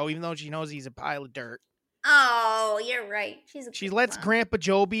hero, even though she knows he's a pile of dirt. Oh, you're right. She lets Grandpa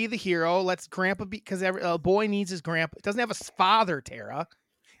Joe be the hero. Lets Grandpa be, because a boy needs his grandpa. Doesn't have a father, Tara.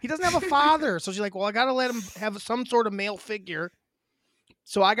 He doesn't have a father, so she's like, well, I got to let him have some sort of male figure.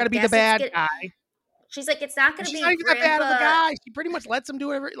 So I got to be the bad guy. She's like, it's not going to be. She's not even that bad of a guy. She pretty much lets him do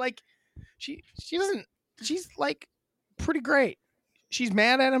whatever. She doesn't. She's pretty great. She's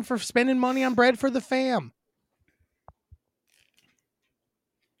mad at him for spending money on bread for the fam.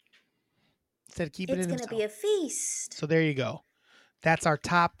 Instead of keeping it in himself. It's going to be a feast. So there you go. That's our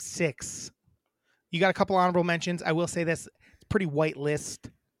top 6. You got a couple honorable mentions. I will say this. It's a pretty white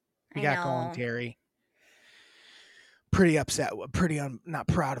list. You got going, Terry. Pretty upset. Not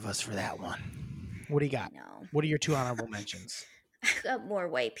proud of us for that one. What do you got? What are your 2 honorable mentions? I got more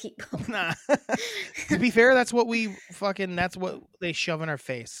white people. Nah. To be fair, that's what they shove in our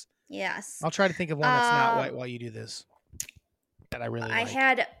face. Yes. I'll try to think of one that's not white while you do this. That I really like. I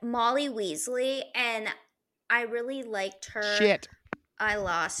had Molly Weasley, and I really liked her. Shit. I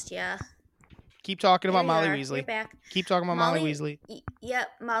lost ya. Keep talking about Molly Weasley. You're back. Keep talking about Molly Weasley. Yep,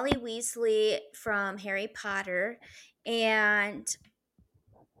 Molly Weasley from Harry Potter. And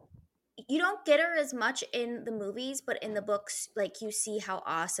you don't get her as much in the movies, but in the books, you see how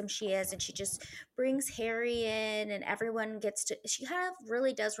awesome she is, and she just brings Harry in, and everyone gets to. She kind of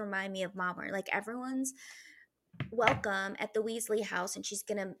really does remind me of Mama. Everyone's welcome at the Weasley house, and she's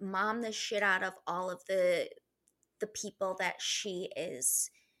gonna mom the shit out of all of the people that she is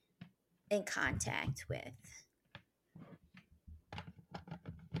in contact with.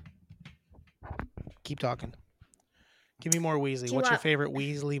 Keep talking. Give me more Weasley. What's your favorite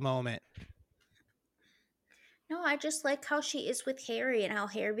Weasley moment? No, I just like how she is with Harry and how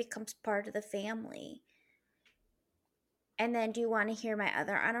Harry becomes part of the family. And then do you want to hear my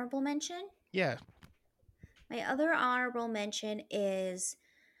other honorable mention? Yeah. My other honorable mention is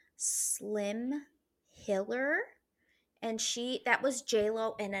Slim Hiller. And that was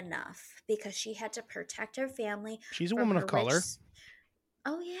J-Lo in Enough because she had to protect her family. She's a woman of color.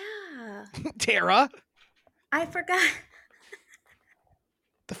 Oh, yeah. Tara. I forgot.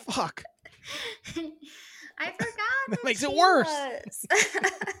 The fuck? I forgot. That makes it worse.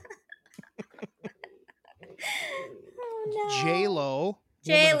 Oh, no. J-Lo.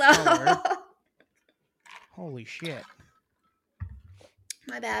 J-Lo. Holy shit.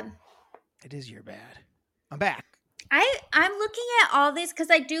 My bad. It is your bad. I'm back. I'm looking at all these because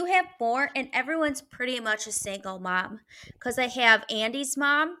I do have more, and everyone's pretty much a single mom. Because I have Andy's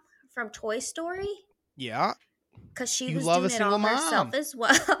mom from Toy Story. Yeah. Because she was doing it all herself as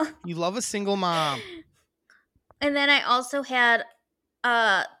well. You love a single mom. And then I also had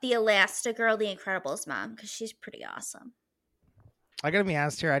the Elastigirl, the Incredibles mom, because she's pretty awesome. I gotta be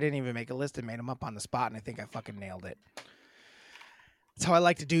honest here. I didn't even make a list and made them up on the spot, and I think I fucking nailed it. That's how I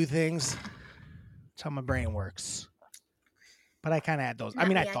like to do things. That's how my brain works. But I kind of had those. I Not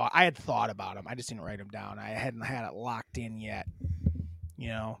mean, me, I had thought about them. I just didn't write them down. I hadn't had it locked in yet. You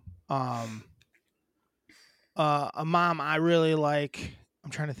know, a mom I really like. I'm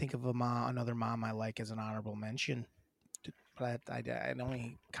trying to think of another mom I like as an honorable mention. But I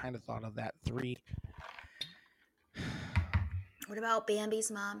only kind of thought of that 3. What about Bambi's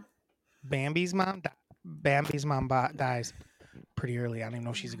mom? Bambi's mom dies pretty early. I don't even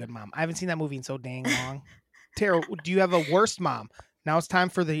know if she's a good mom. I haven't seen that movie in so dang long. Tara, do you have a worst mom? Now it's time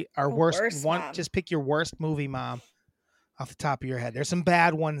for our worst one. Mom. Just pick your worst movie mom off the top of your head. There's some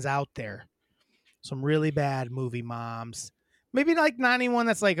bad ones out there. Some really bad movie moms. Maybe like not anyone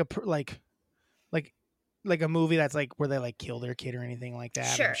that's like a movie that's like where they like kill their kid or anything like that.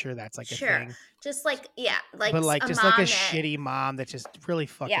 Sure. I'm sure that's like a Sure. thing. Just like, yeah, like But like a just mom like a that, shitty mom that just really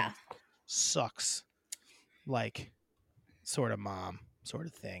fucking yeah. sucks. Like sort of mom sort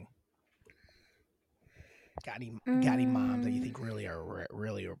of thing. Got any moms that you think really are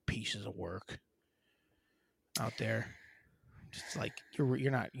pieces of work out there? Just like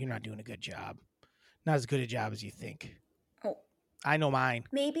you're not doing a good job. Not as good a job as you think. Oh, I know mine.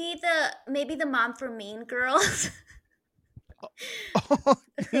 maybe the mom from Mean Girls.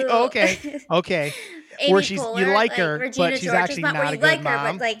 Okay. Amy Where Poehler, you like her, Regina but she's George's actually mom, not where a you good like mom.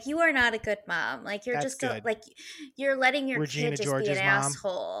 her, but like you are not a good mom. Like you're That's just good. like you're letting your Regina kid just George's be an mom.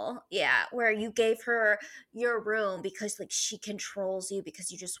 asshole. Yeah, where you gave her your room because like she controls you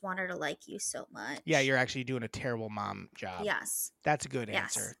because you just want her to like you so much. Yeah, you're actually doing a terrible mom job. Yes. That's a good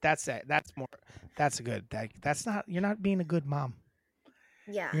answer. That's it. That's a good. That's not. You're not being a good mom.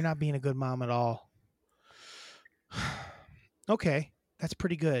 Yeah. You're not being a good mom at all. Okay, that's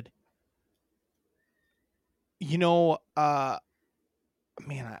pretty good. You know, man,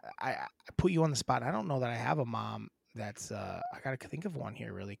 I put you on the spot. I don't know that I have a mom that's. I gotta think of one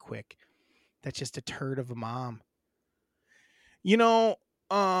here really quick. That's just a turd of a mom. You know,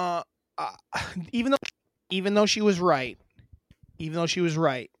 even though she was right, she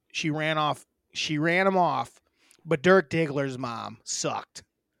ran him off. But Dirk Diggler's mom sucked.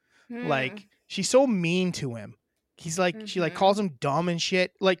 Like she's so mean to him. He's like she like calls him dumb and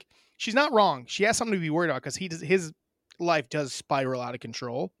shit. Like she's not wrong. She has something to be worried about because his life does spiral out of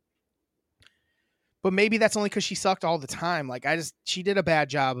control. But maybe that's only because she sucked all the time. Like she did a bad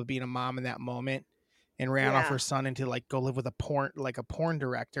job of being a mom in that moment and ran off her son into like go live with a porn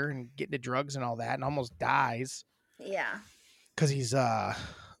director and get into drugs and all that and almost dies. Yeah. Because he's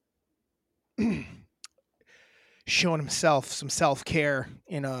showing himself some self-care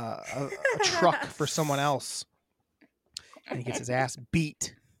in a truck for someone else. And he gets his ass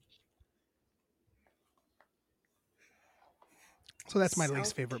beat. So that's my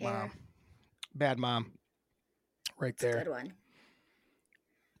least favorite mom. Bad mom. Right there. That's a good one.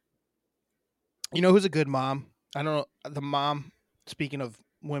 You know who's a good mom? I don't know. The mom, speaking of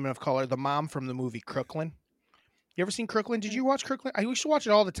women of color, the mom from the movie Crooklyn. You ever seen Crooklyn? Did you watch Crooklyn? I used to watch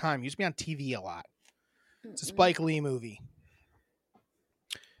it all the time. It used to be on TV a lot. It's a Spike Lee movie.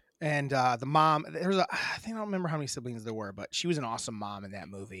 And the mom, I think I don't remember how many siblings there were, but she was an awesome mom in that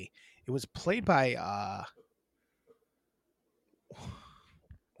movie. It was played by,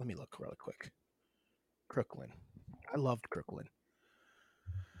 let me look really quick. Crooklyn. I loved Crooklyn.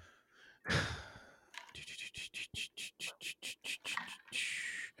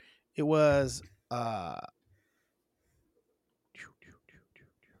 It was,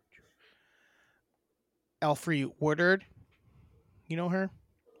 Alfre Woodard. You know her,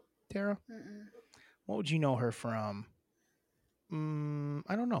 Tara? What would you know her from?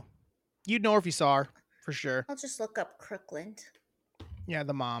 I don't know. You'd know her if you saw her, for sure. I'll just look up Crooklyn. Yeah,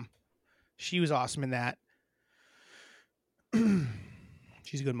 the mom. She was awesome in that.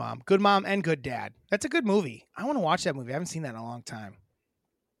 She's a good mom. Good mom and good dad. That's a good movie. I want to watch that movie. I haven't seen that in a long time.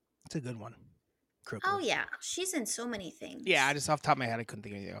 It's a good one. Crooklyn. Oh, yeah. She's in so many things. Yeah, just off the top of my head, I couldn't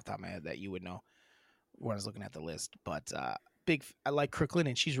think of anything off the top of my head that you would know when I was looking at the list. But I like Crooklyn,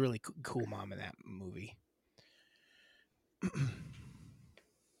 and she's a really cool mom in that movie.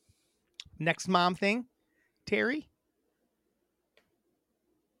 Next mom thing, Terry?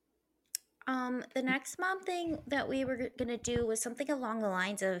 The next mom thing that we were going to do was something along the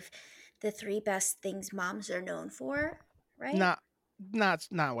lines of the 3 best things moms are known for, right? Not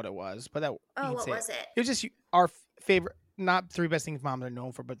what it was, but that. Oh, what was it? It was just our favorite, not 3 best things moms are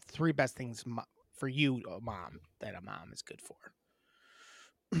known for, but 3 best things for you, mom, that a mom is good for.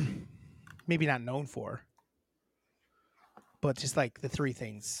 Maybe not known for, but just like the 3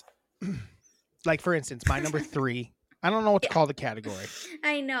 things. Like, for instance, my number 3 I don't know what to call the category.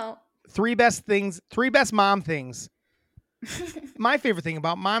 I know. 3 best mom things. My favorite thing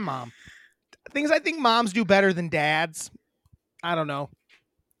about my mom. Things I think moms do better than dads. I don't know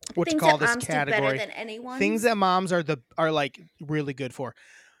what Things to call that this moms category. do better than anyone. Things that moms are like really good for.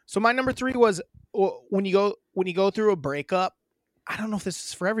 So my number 3 was when you go through a breakup. I don't know if this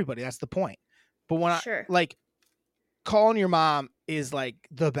is for everybody. That's the point. But when Sure. I like calling your mom is like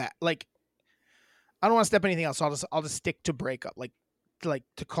the best. Like I don't want to step anything else. So I'll just stick to breakup. Like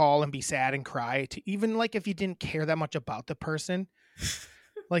to call and be sad and cry. To even like if you didn't care that much about the person,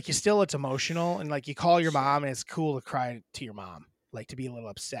 like it's emotional, and like you call your mom and it's cool to cry to your mom. Like to be a little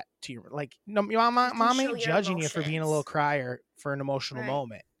upset to your like no your mom show ain't your judging you for being a little emotions. crier for an emotional Right.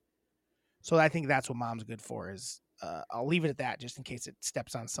 moment. So I think that's what mom's good for. Is I'll leave it at that just in case it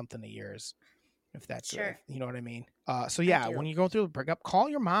steps on something of yours. If that's Sure. you know what I mean. So yeah, do. when you go through a breakup, call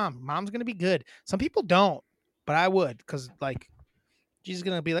your mom. Mom's gonna be good. Some people don't, but I would because like she's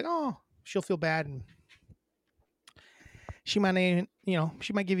gonna be like, oh, she'll feel bad and she might even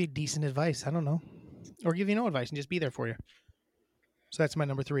she might give you decent advice. I don't know, or give you no advice and just be there for you. So that's my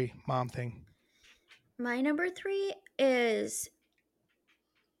number 3 mom thing. My number 3 is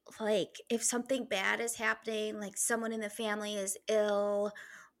like if something bad is happening, like someone in the family is ill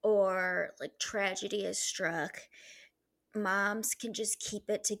or like tragedy is struck, moms can just keep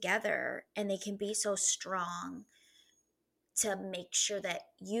it together and they can be so strong to make sure that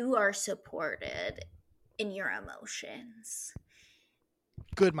you are supported in your emotions.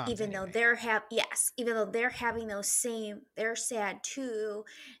 Good moms. Even anyway. though even though they're having they're sad too,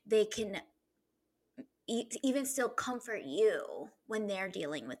 they can even still comfort you when they're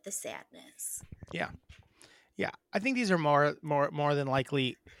dealing with the sadness. Yeah, I think these are more than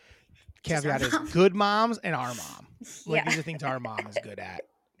likely. Just our Caveat is mom. good moms and our mom. Like Yeah. these are things our mom is good at,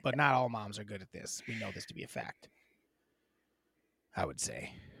 but not all moms are good at this. We know this to be a fact. I would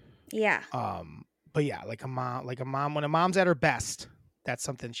say. Yeah. But yeah, like a mom when a mom's at her best, that's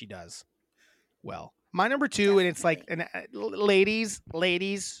something she does well. My number 2, and it's like, and ladies,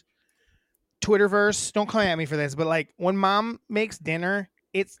 Twitterverse, don't come at me for this, but like when mom makes dinner,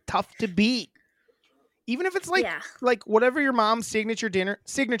 it's tough to beat. Even if it's like whatever your mom's signature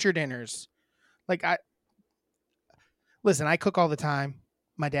dinners. Like listen, I cook all the time.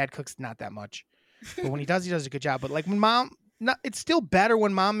 My dad cooks not that much, but when he does a good job. But like when mom, it's still better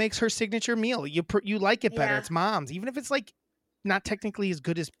when mom makes her signature meal. You like it better. Yeah. It's mom's, even if it's like not technically as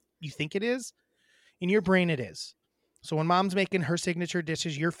good as you think it is. In your brain, it is. So when mom's making her signature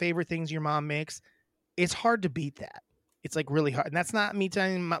dishes, your favorite things your mom makes, it's hard to beat that. It's like really hard. And that's not me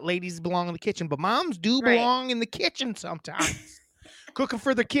telling my ladies belong in the kitchen, but moms do belong in the kitchen sometimes. Cooking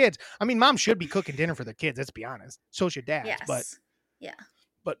for their kids. I mean, mom should be cooking dinner for their kids, let's be honest. So should dads. Yes.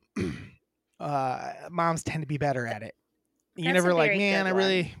 But moms tend to be better at it. You're That's never a like, very man, good I one.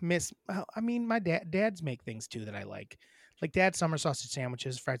 really miss. Well, I mean, my dads make things too that I like dad's summer sausage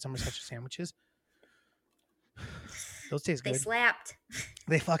sandwiches, fried summer sausage sandwiches. Those taste good. They slapped.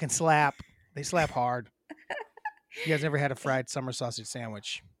 They fucking slap. They slap hard. You guys never had a fried summer sausage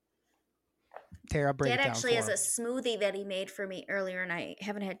sandwich? Tara, break Dad it down actually has for a smoothie that he made for me earlier, and I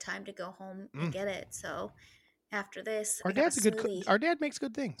haven't had time to go home and get it. So after this, our I got dad's a a good smoothie. Our dad makes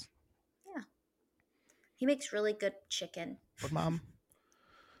good things. Yeah, he makes really good chicken. But mom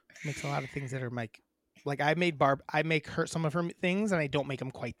makes a lot of things that are like I make her some of her things, and I don't make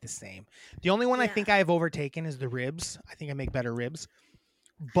them quite the same. The only one I think I have overtaken is the ribs. I think I make better ribs.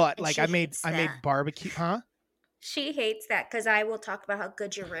 But And like she I made hates that. barbecue, huh? She hates that because I will talk about how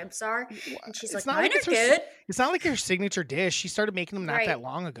good your ribs are, and she's It's like, not "Mine like are it's good." It's not like her signature dish. She started making them not Right. that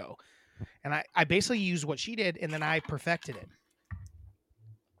long ago, and I basically used what she did, and then I perfected it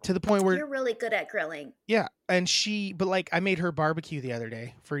to the point where You're really good at grilling. yeah. And but like I made her barbecue the other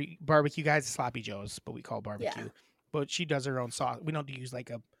day. For barbecue guys, sloppy joes, but we call barbecue. Yeah. But she does her own sauce. We don't use like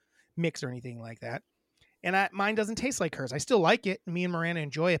a mix or anything like that. And mine doesn't taste like hers. I still like it. Me and Miranda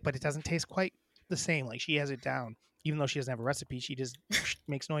enjoy it, but it doesn't taste quite the same. Like she has it down. Even though she doesn't have a recipe, she just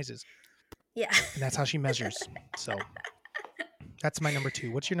makes noises. Yeah. And that's how she measures. So that's my number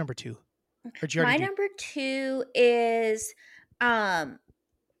 2. What's your number 2? My number 2 is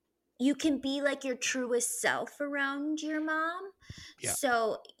you can be like your truest self around your mom. Yeah.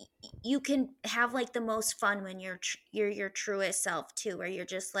 So you can have like the most fun when you're your truest self too, where you're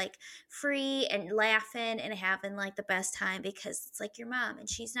just like free and laughing and having like the best time because it's like your mom and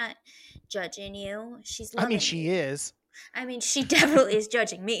she's not judging you. She's loving she you. is. I mean, she definitely is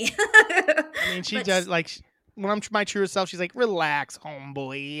judging me. I mean, she does like when I'm my truest self, she's like, relax,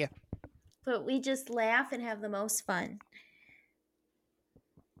 homeboy. But we just laugh and have the most fun.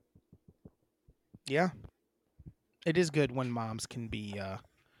 Yeah. It is good when moms can be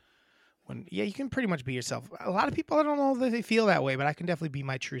you can pretty much be yourself. A lot of people, I don't know that they feel that way, but I can definitely be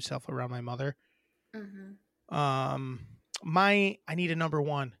my true self around my mother. Mm-hmm. I need a number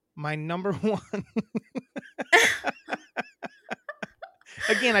one. My number one.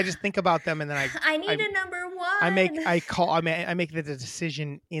 Again, I just think about them and then I need I a number I make one. I make the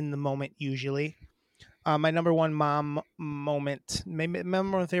decision in the moment usually. My number one mom moment. Maybe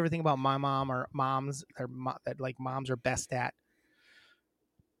my favorite thing about my mom or moms that like moms are best at.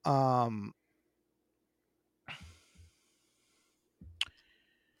 Um,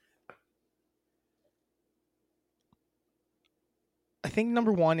 I think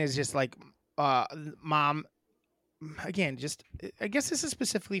number one is just like mom. Again, just I guess this is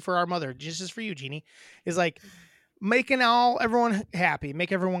specifically for our mother. Just as for you, Jeannie, is like making everyone happy,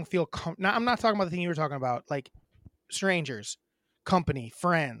 make everyone feel. I'm not talking about the thing you were talking about, like strangers, company,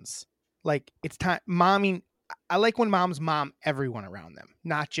 friends. Like it's time, momming. I like when moms mom everyone around them,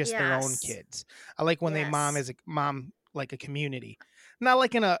 not just their own Yes. kids. I like when they mom Yes. as a mom like a community, not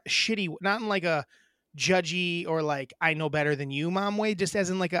like in a shitty, not in like a judgy or like I know better than you mom way. Just as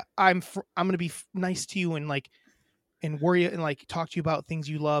in like I'm gonna be nice to you and like and worry and like talk to you about things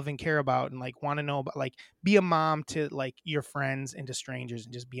you love and care about and like want to know about like be a mom to like your friends and to strangers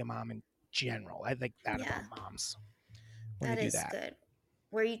and just be a mom in general. I like that Yeah, about moms when you that do is that. good.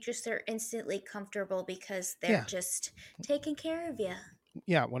 Where you just are instantly comfortable because they're Yeah. just taking care of you.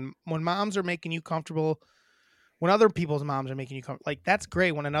 Yeah. When moms are making you comfortable, when other people's moms are making you comfortable, like that's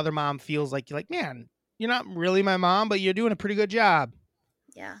great. When another mom feels like you're like, man, you're not really my mom, but you're doing a pretty good job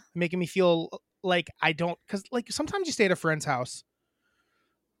Yeah. making me feel like I don't, because like sometimes you stay at a friend's house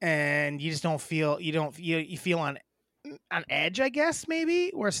and you just don't feel you feel on edge, I guess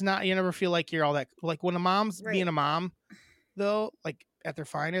maybe, where it's not you never feel like you're all that like when a mom's being Right. a mom though, like at their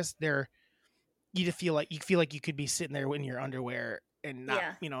finest, they're you just feel like you could be sitting there in your underwear and not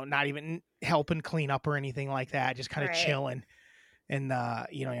Yeah. not even helping clean up or anything like that, just kind of Right. chilling and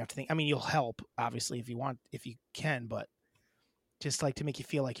you have to think. I mean, you'll help obviously if you can, but just like to make you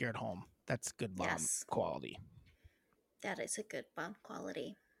feel like you're at home. That's good mom Yes. quality. That is a good bond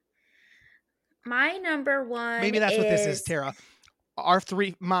quality. My number one Maybe that's what this is, is Tara. Our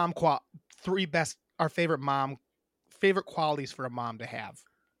three best our favorite qualities for a mom to have.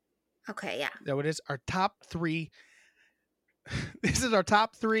 okay, yeah. So it is our top three. This is our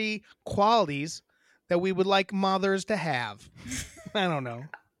top three qualities that we would like mothers to have. I don't know.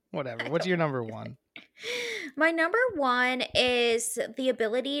 Whatever. I What's don't your know. number one? My number one is the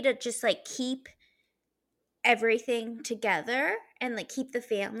ability to just like keep everything together and like keep the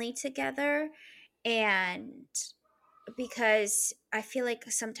family together. And because I feel like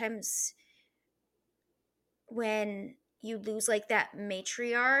sometimes when you lose like that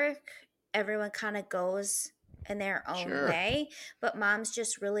matriarch, everyone kind of goes in their own Sure. way. But moms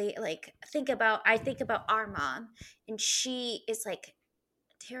just really like I think about our mom, and she is like,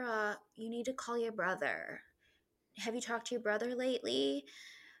 Tara, you need to call your brother. Have you talked to your brother lately?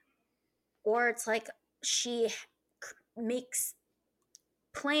 Or it's like she makes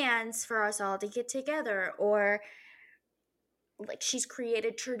plans for us all to get together, or like she's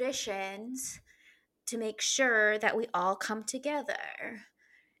created traditions to make sure that we all come together,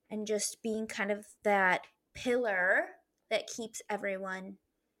 and just being kind of that pillar that keeps everyone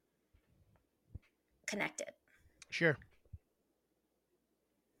connected. Sure.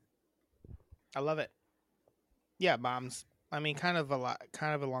 I love it. Yeah, moms. I mean, kind of along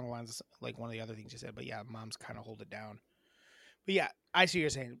the lines of like one of the other things you said, but yeah, moms kind of hold it down. But yeah, I see what you're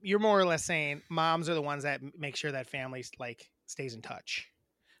saying. You're more or less saying moms are the ones that make sure that family like stays in touch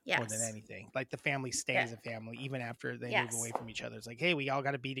more than Yes. anything. Like the family Yeah. stays a family even after they move away Yes. from each other. It's like, hey, we all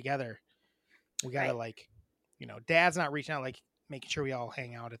got to be together. We got to Right. like, dad's not reaching out, like making sure we all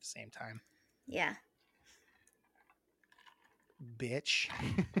hang out at the same time. Yeah. Bitch.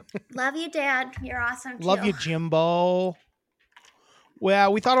 Love you, Dad. You're awesome too. Love you, Jimbo.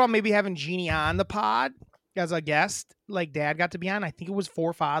 Well, we thought about maybe having Jeannie on the pod as a guest. Like Dad got to be on. I think it was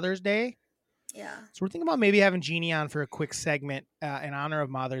for Father's Day. Yeah. So we're thinking about maybe having Jeannie on for a quick segment in honor of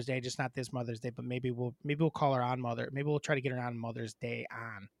Mother's Day. Just not this Mother's Day, but maybe we'll call her on Mother. Maybe we'll try to get her on Mother's Day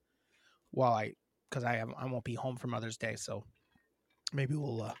on while because I won't be home for Mother's Day. So maybe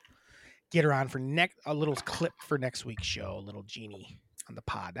we'll get her on for a little clip for next week's show. A little Jeannie on the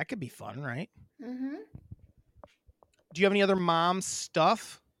pod. That could be fun, right? Mm-hmm. Do you have any other mom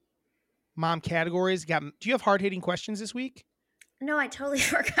stuff? Mom categories? Do you have hard hitting questions this week? No, I totally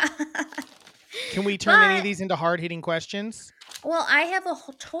forgot. Can we turn any of these into hard hitting questions? Well, I have a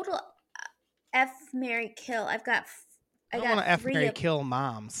whole total F, Mary, kill. I I got want to F three Mary of. kill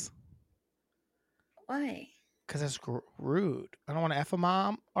moms. Why? Because that's rude. I don't want to F a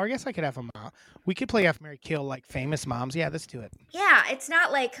mom. Or I guess I could F a mom. We could play F, Marry, Kill like famous moms. Yeah, let's do it. Yeah, it's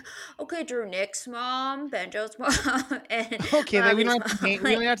not like, okay, Drew Nick's mom, Benjo's mom, and Okay, we Bobby's don't have to mom. name,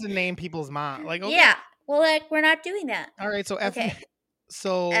 we don't have to name people's mom. Like, okay. Yeah, well, like, we're not doing that. All right, so F. Okay.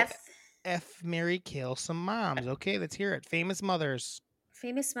 So F, Marry, Kill some moms. Okay, let's hear it. Famous mothers.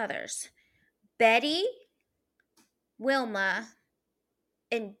 famous mothers. Betty, Wilma,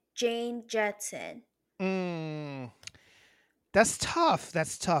 and Jane Jetson. That's tough.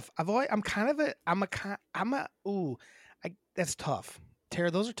 That's tough. That's tough.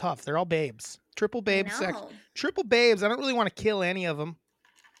 Tara, those are tough. They're all babes. Triple babes. Triple babes. I don't really want to kill any of them.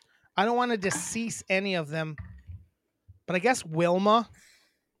 I don't want to decease any of them. But I guess Wilma,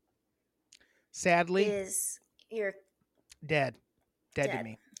 sadly, Is you're dead. Dead to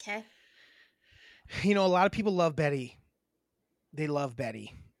me. Okay. You know, a lot of people love Betty. They love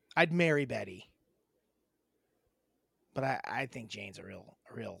Betty. I'd marry Betty. But I think Jane's a real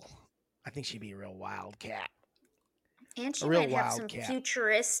I think she'd be a real wild cat. And she might have some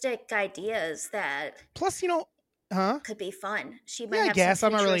futuristic ideas that plus, you know, could be fun. She might yeah, have I guess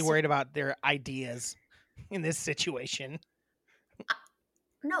some I'm not really worried about their ideas in this situation.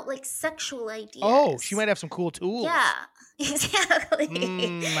 No, like sexual ideas. Oh, she might have some cool tools. Yeah, exactly. I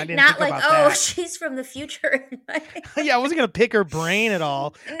didn't Not think like, about that. she's from the future. Yeah, I wasn't going to pick her brain at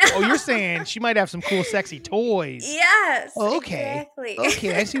all. No. Oh, you're saying she might have some cool, sexy toys. Yes. Oh, okay. Exactly.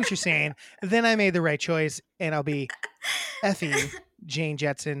 Okay, I see what you're saying. Then I made the right choice, and I'll be effing Jane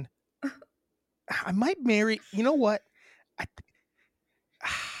Jetson. I might marry, you know what?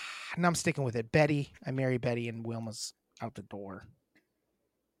 Now I'm sticking with it. Betty. I marry Betty, and Wilma's out the door.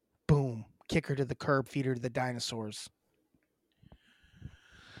 Boom. Kick her to the curb, feed her to the dinosaurs.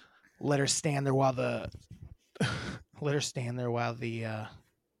 Let her stand there while the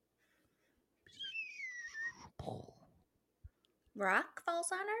Rock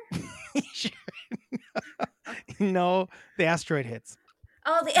falls on her? No, the asteroid hits.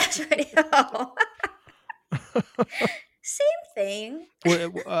 Oh, the asteroid. Oh. Same thing.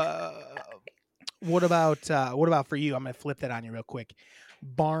 What about for you? I'm gonna flip that on you real quick.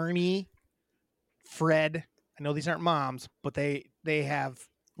 Barney, Fred. I know these aren't moms, but they have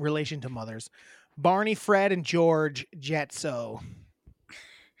relation to mothers. Barney, Fred, and George Jetso.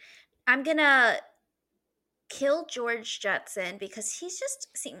 I'm gonna kill George Jetson because he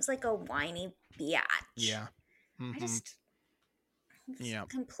just seems like a whiny biatch. Yeah. Mm-hmm. He's a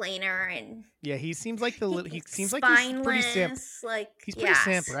complainer and he seems like he seems like spineless, he's pretty simp. like he's pretty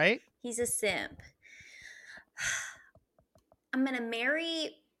simp, right? He's a simp. I'm gonna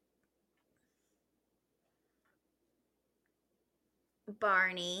marry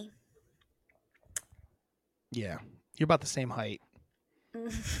Barney. Yeah, you're about the same height.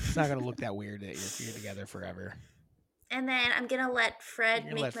 It's not gonna look that weird that you're together forever. And then I'm gonna let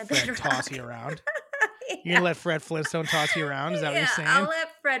Fred make my bed toss you around. You're gonna let Fred Flintstone toss you around? Is that what you're saying? I'll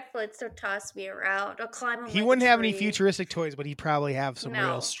let Fred Flintstone toss me around. I'll climb him. He wouldn't have any futuristic toys, but he'd probably have some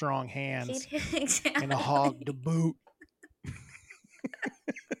real strong hands exactly. and a hog to boot.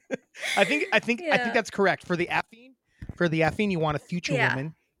 I think that's correct. For the effing, you want a future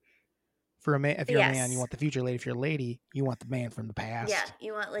woman. For a man, if you're a man, you want the future lady. If you're a lady, you want the man from the past. Yeah,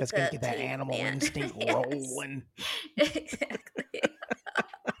 you want like that's gonna get that animal instinct rolling. Exactly.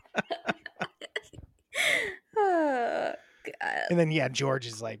 Oh, God. And then George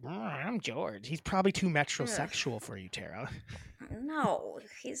is like, I'm George. He's probably too metrosexual for you, Tara. No,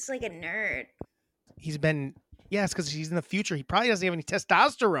 he's like a nerd. He's been. Yes, because he's in the future. He probably doesn't have any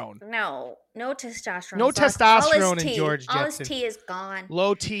testosterone. No testosterone. No testosterone in George Jetson. All his T is gone.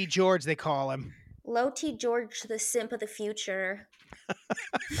 Low T George, they call him. Low T George, the simp of the future.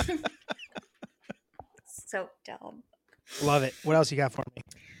 So dumb. Love it. What else you got for me?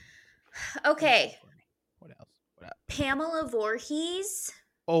 Okay. What else? What up? Pamela Voorhees.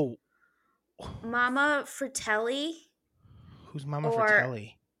 Oh. Mama Fratelli. Who's Mama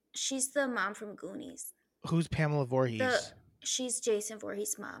Fratelli? She's the mom from Goonies. Who's Pamela Voorhees? She's Jason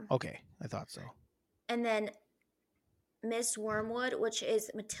Voorhees' mom. Okay, I thought so. And then Miss Wormwood, which is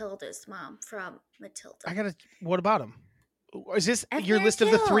Matilda's mom from Matilda. What about him? Is this F. your list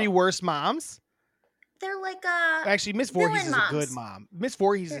of the 3 worst moms? They're like Actually, Miss Voorhees is a good mom. Miss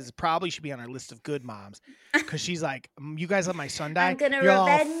Voorhees probably should be on our list of good moms because she's like, you guys let my son die. You're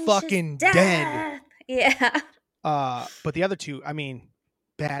all fucking dead. Yeah. But the other 2, I mean,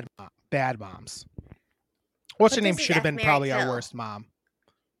 bad moms. What's her name? Should have been probably our worst mom.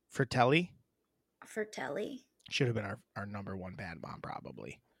 Fratelli. Should have been our number 1 bad mom,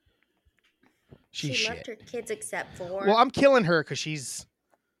 probably. She left her kids except for. Well, I'm killing her because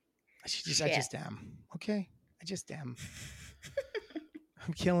I just am. Okay. I just am.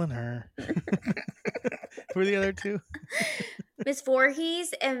 I'm killing her. Who are the other two? Miss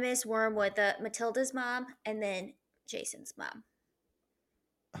Voorhees and Miss Wormwood, the Matilda's mom, and then Jason's mom.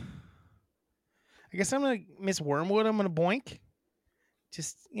 I guess I'm gonna Miss Wormwood. I'm gonna boink.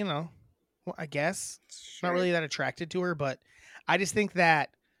 Just I guess Sure. not really that attracted to her, but I just think that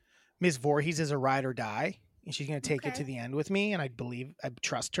Miss Voorhees is a ride or die, and she's gonna take it to Okay. the end with me. And I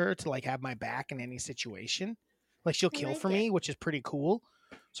trust her to like have my back in any situation. Like she'll I kill like for it. me, which is pretty cool.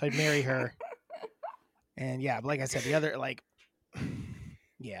 So I'd marry her. And yeah, but like I said, the other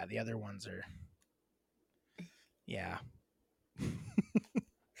the other ones are, yeah.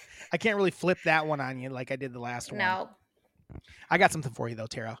 I can't really flip that one on you like I did the last one. No. I got something for you though,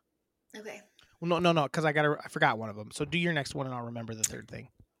 Tara. Okay. Well, no, because I forgot one of them. So do your next one, and I'll remember the third thing.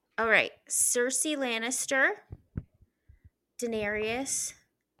 All right. Cersei Lannister, Daenerys,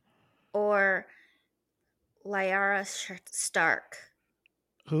 or Lyanna Stark.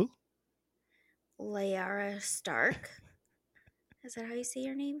 Who? Lyanna Stark. Is that how you say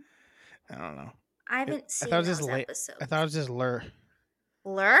your name? I don't know. I haven't seen thought it was those just episodes. I thought it was just Lur.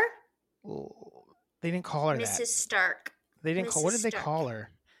 Lur? Oh, they didn't call her Mrs. that. Stark. They didn't call. What did Mrs. they Stark. call her?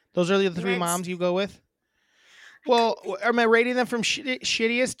 Those are the three That's- moms you go with. I Well, couldn't think- am I rating them from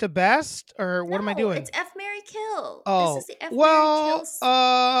shittiest to best, or what am I No, doing? It's F Mary Kill. Oh, This is the F well,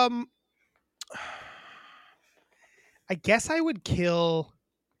 Mary Kill. I guess I would kill.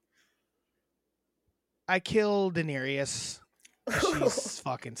 I kill Daenerys. She's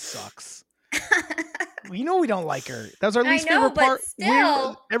fucking sucks. You know we don't like her. That's our I least know, favorite but part.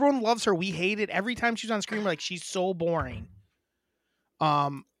 still. Everyone loves her. We hate it every time she's on screen. We're like, she's so boring.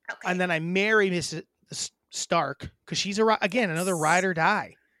 Okay. And then I marry Mrs. Stark because she's another ride or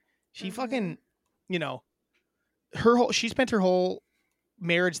die. She fucking, she spent her whole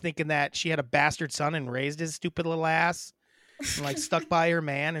marriage thinking that she had a bastard son and raised his stupid little ass, and like stuck by her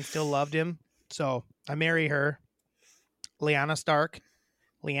man and still loved him. So I marry her, Lyanna Stark.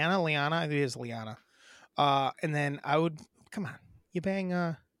 Lyanna, I think it is Lyanna. And then I would come on, you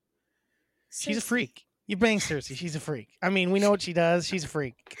bang. She's a Cersei. freak. You bang Cersei. She's a freak. I mean, we know what she does. She's a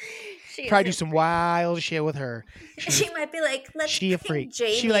freak. She Probably do is a some freak. wild shit with her. She might be like, let's she a bring freak.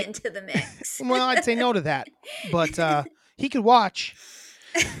 Jamie She like- into the mix. Well, I'd say no to that, but he could watch.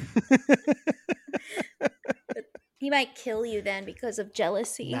 He might kill you then because of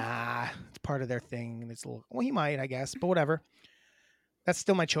jealousy. Nah, it's part of their thing, and it's a little. Well, he might, I guess, but whatever. That's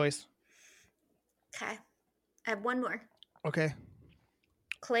still my choice. Okay. I have one more. Okay,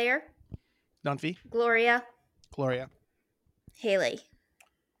 Claire, Dunphy, Gloria, Gloria. Haley.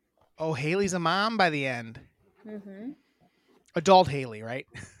 Oh, Haley's a mom by the end. Mm-hmm. Adult Haley, right?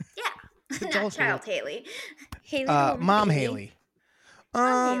 Yeah. Not Adult child Haley. Haley. the woman Mom baby. Haley.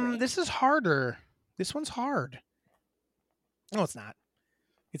 Mom Haley. This is harder. This one's hard. No, it's not.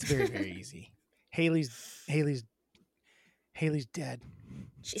 It's very, very easy. Haley's dead.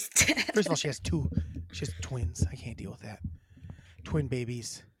 She's dead. First of all, she has twins. I can't deal with that. Twin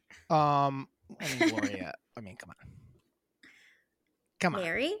babies. Gloria. I mean, come on.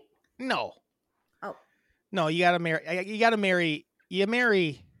 Mary? No. Oh. No, you gotta marry. You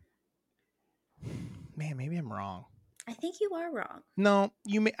marry. Man, maybe I'm wrong. I think you are wrong. No,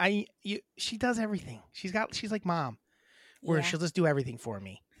 she does everything. She's like mom, where Yeah. she'll just do everything for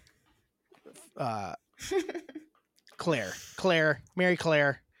me. Claire, marry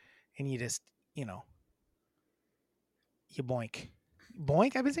Claire, and you just, you boink.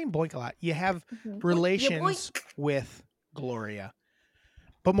 Boink? I've been saying boink a lot. You have Mhm. relations with Gloria,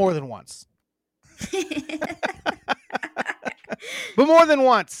 but more than once. But more than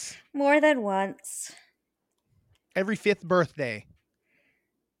once. More than once. Every fifth birthday.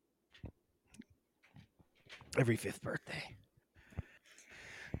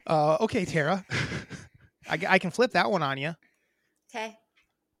 Okay, Tara. I can flip that one on you. Okay.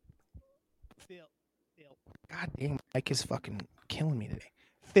 Phil. God damn, Mike is fucking killing me today.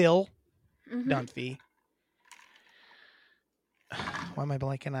 Phil Mhm. Dunphy. Why am I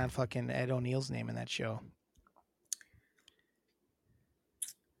blanking on fucking Ed O'Neill's name in that show?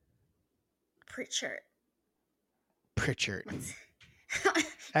 Pritchard.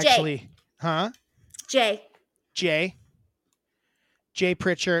 Actually, huh? Jay. Jay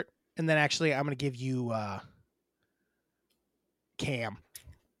Pritchard, and then actually I'm gonna give you Cam.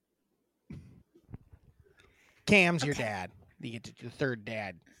 Cam's your dad. You get the third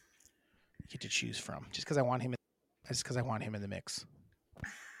dad you get to choose from, just because I want him. Just because I want him in the mix.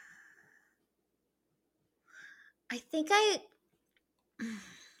 I think I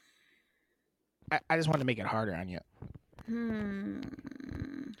just wanted to make it harder on you.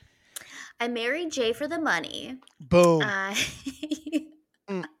 I married Jay for the money. Boom. I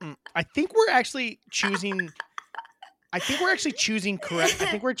I think we're actually choosing. Correct. I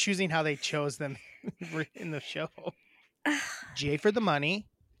think we're choosing how they chose them in the show. Jay for the money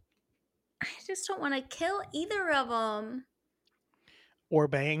just don't want to kill either of them. or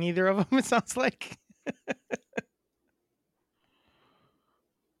bang either of them. It sounds like.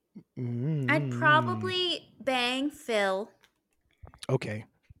 I'd probably bang Phil. Okay.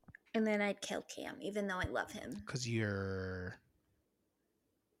 And then I'd kill Cam, even though I love him. Because you're.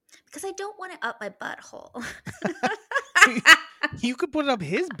 Because I don't want it up my butthole. You could put it up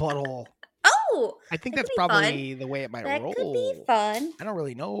his butthole. Oh! I think that that's could be probably the way it might That roll. could be fun. I don't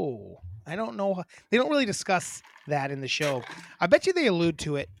really know. I don't know. They don't really discuss that in the show. I bet you they allude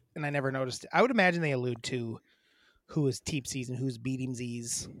to it, and I never noticed it. I would imagine they allude to who is Teepsies and who's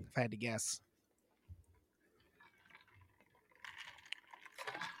Beatingsies, if I had to guess.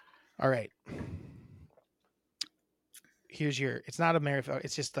 All right. Here's your. It's not a marathon.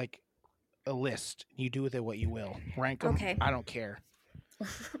 It's just like a list. You do with it what you will. Rank them. Okay. I don't care.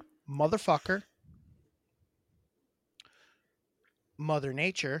 Motherfucker. Mother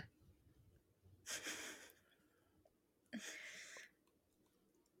Nature.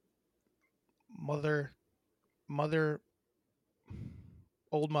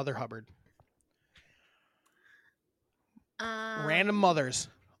 Old Mother Hubbard. Random mothers.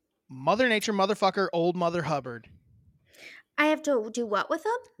 Mother Nature, motherfucker, Old Mother Hubbard. I have to do what with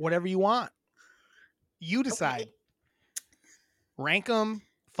them? Whatever you want. You decide. Okay. Rank them.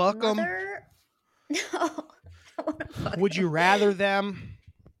 Fuck them. Mother... No. I don't want to fuck Would you them. rather them?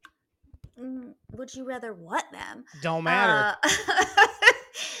 Would you rather what them? Don't matter.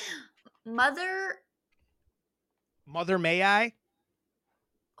 Mother... Mother May I?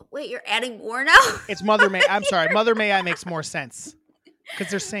 Wait, you're adding more now? It's Mother May. I'm sorry. Mother May I makes more sense. Because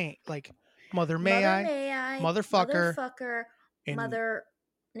they're saying, like, Mother May I, motherfucker, and Mother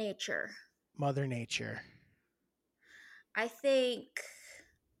Nature. Mother Nature. I think...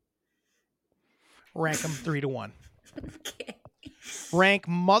 Rank them 3-1. Okay. Rank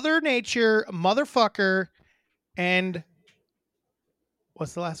Mother Nature, motherfucker, and...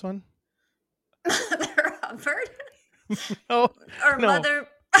 What's the last one? Mother Hubbard? Oh, Or no. Mother...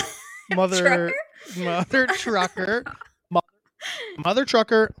 Mother Trucker? Mother Trucker. Mother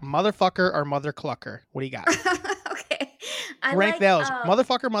Trucker, motherfucker, or Mother Clucker. What do you got? Okay. I Rank like, those.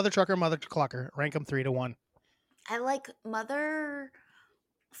 Motherfucker, Mother Trucker, Mother Clucker. Rank them 3-1. I like Mother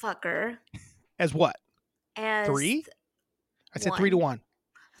Fucker. As what? As 3? I said 1. 3-1.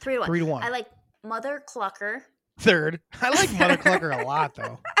 3-1. 3-1. I like Mother Clucker. Third. I like Mother Clucker a lot,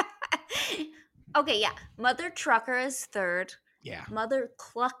 though. Okay, yeah. Mother Trucker is third. Yeah. Mother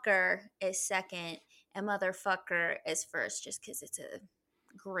Clucker is second. And Motherfucker is first, just because it's a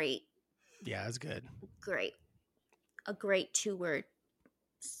great, Yeah, that's good. a great 2-word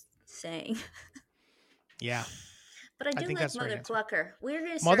saying. Yeah. But I do think like that's the right Mother answer. Clucker. We're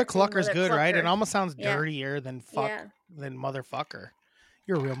gonna Mother start saying Clucker's Mother good, right? It Clucker. almost sounds Yeah. dirtier than fuck Yeah. than motherfucker.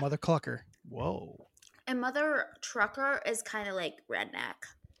 You're a real Mother Clucker. Whoa. And Mother Trucker is kind of like redneck.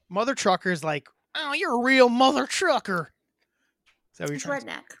 Mother Trucker's like, oh, you're a real Mother Trucker. Is that what you're It's trying to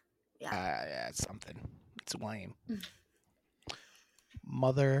say? redneck. Yeah. Yeah, it's something. It's lame.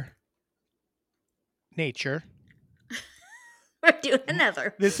 Mother Nature. We're doing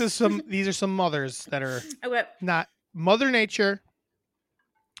another. These are some mothers that are Okay. not Mother Nature,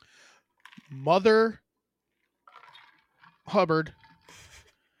 Mother Hubbard,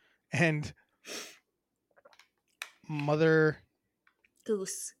 and Mother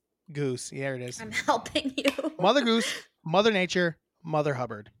Goose. Goose. Yeah, it is. I'm helping you. Mother Goose, Mother Nature, Mother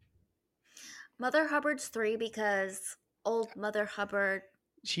Hubbard. Mother Hubbard's 3 because old Mother Hubbard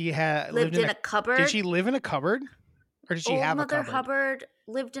She had lived in a cupboard. Did she live in a cupboard, or did she have a cupboard?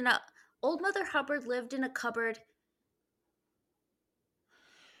 Old Mother Hubbard lived in a cupboard.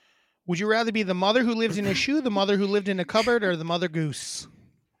 Would you rather be the mother who lived in a shoe, the mother who lived in a cupboard, or the Mother Goose?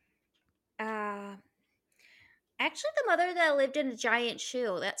 Actually, the mother that lived in a giant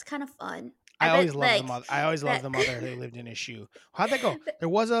shoe. That's kind of fun. I bet, always loved like, the mother. I always loved that- the mother who lived in a shoe. How'd that go? There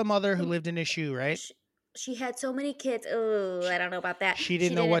was a mother who lived in a shoe, right? She had so many kids. Oh, I don't know about that. She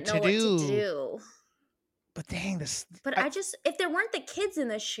didn't know what to do. But dang, this. But if there weren't the kids in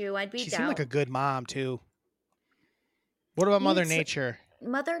the shoe, I'd be She down. seemed like a good mom too. What about Mother Nature?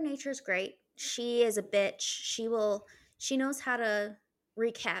 Mother Nature's great. She is a bitch. She knows how to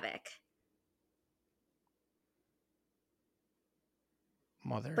wreak havoc.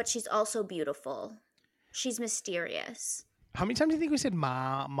 Mother. But she's also beautiful. She's mysterious. How many times do you think we said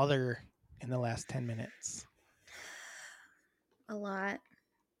mother in the last 10 minutes? A lot.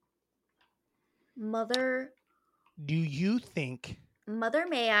 Mother, Do you think Mother,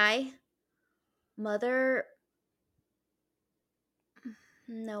 may I? Mother,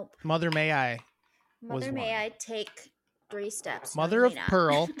 nope. Mother May I was Mother, may one? I take 3 steps? No, Mother you may of not.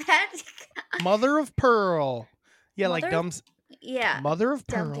 Pearl. That, Mother of Pearl. Yeah, like Mother of- dumb. yeah. Mother of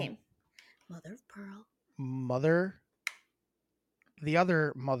Dumb Pearl. game. Mother of Pearl. Mother. The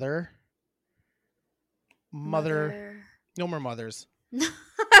other mother. Mother. No more mothers.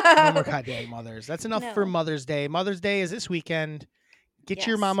 No more goddamn mothers. That's enough for No. Mother's Day. Mother's Day is this weekend. Get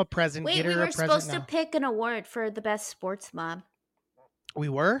your Yes. mom a present. Wait, Get we her were a present supposed now. to pick an award for the best sports mom. We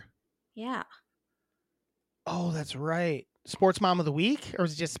were? Yeah. Oh, that's right. Sports Mom of the Week? Or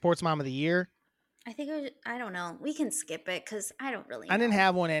was it just Sports Mom of the Year? I think it was, I don't know. We can skip it because I don't really know. I didn't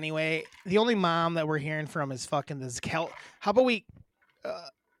have one anyway. The only mom that we're hearing from is fucking this How about we...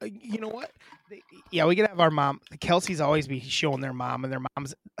 you know what? Yeah, we could have our mom. The Kelseys always be showing their mom and their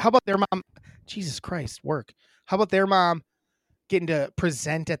moms. How about their mom? Jesus Christ, work. How about their mom getting to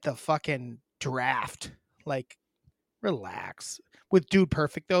present at the fucking draft? Like, relax. With Dude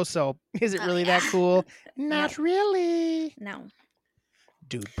Perfect, though, so is it really that cool? Not really. No.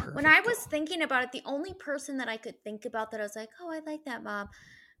 Dude Perfect. When I was thinking about it, the only person that I could think about that I was like, oh, I like that mom,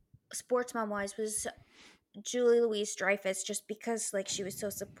 sports mom wise, was Julie Louise Dreyfus, just because like she was so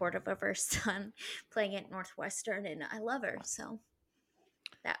supportive of her son playing at Northwestern, and I love her. So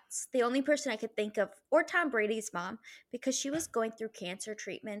that's the only person I could think of, or Tom Brady's mom, because she was going through cancer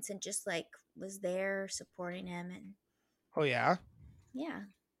treatments and just like was there supporting him. And Oh, yeah? yeah,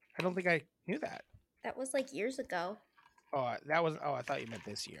 I don't think I knew that. that was like years ago. Oh, that was... Oh, I thought you meant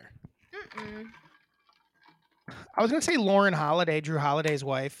this year. Mm-mm. I was going to say Lauren Holiday, Drew Holiday's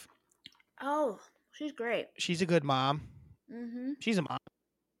wife. Oh, she's great. She's a good mom. Mm-hmm. She's a mom.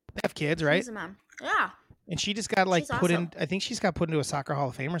 They have kids, right? She's a mom. Yeah. And she just got like She's put awesome. in. I think she's got put into a soccer Hall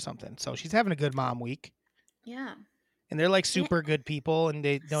of Fame or something. So she's having a good mom week. Yeah. And they're like super good people, and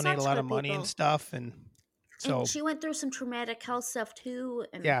they donate a Such lot good of money people. and stuff. And so And she went through some traumatic health stuff too.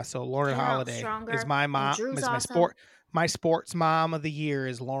 And yeah, so Lauren came out Holiday stronger. is my And mom. Drew's Is my awesome. my sports mom of the year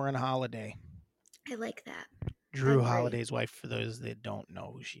is Lauren Holiday. I like that. Drew agree. Holiday's wife. For those that don't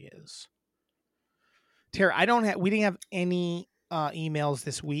know who she is. Tara, I don't have. We didn't have any emails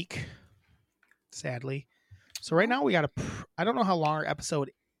this week, sadly. So right now we got I don't know how long our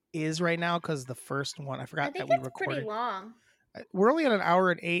episode is right now because the first one I forgot I think that we it's recorded. pretty long. We're only at an hour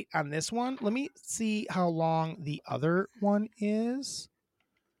and 8 on this one. Let me see how long the other one is.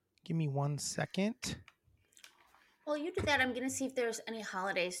 Give me 1 second. Well, you do that. I'm going to see if there's any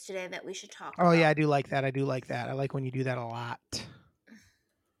holidays today that we should talk about. Oh yeah, I do like that. I like when you do that a lot.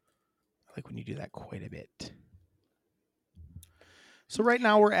 I like when you do that quite a bit. So right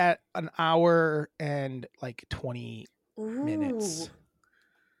now we're at an hour and like 20 minutes.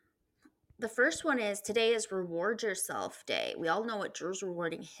 The first one is today is Reward Yourself Day. We all know what Drew's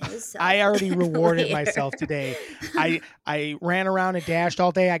rewarding himself. I already rewarded myself today. I ran around and dashed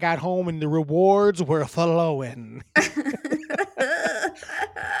all day. I got home and the rewards were flowing. I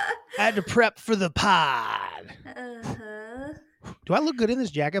had to prep for the pod. Uh-huh. Do I look good in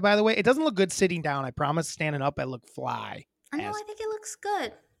this jacket, by the way? It doesn't look good sitting down. I promise. Standing up, I look fly. I know. I think it looks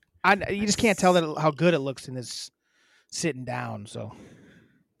good. You just can't tell that how good it looks in this sitting down. So,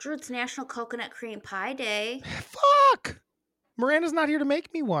 Drew, it's National Coconut Cream Pie Day. fuck. Miranda's not here to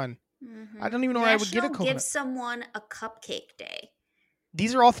make me one. Mm-hmm. I don't even know where I would get a National coconut. Give Someone a Cupcake Day.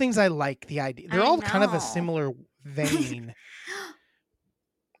 These are all things I like. The idea. They're I all kind of know. a similar vein.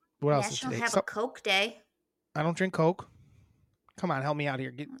 What else is National today? Have a Coke Day. I don't drink Coke. Come on, help me out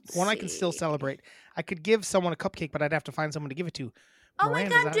here. Let's One I can still see. celebrate. I could give someone a cupcake, but I'd have to find someone to give it to. Oh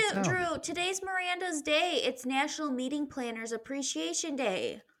Miranda's my out God, of town. Drew! Today's Miranda's Day. It's National Meeting Planners Appreciation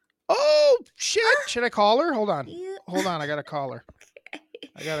Day. Oh shit! Should I call her? Hold on. You... Hold on. I gotta call her. Okay.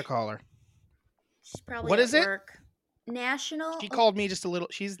 I gotta call her. She's probably What at is it? work. National. She called me just a little.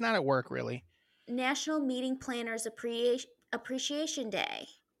 She's not at work really. National Meeting Planners Appreciation Day.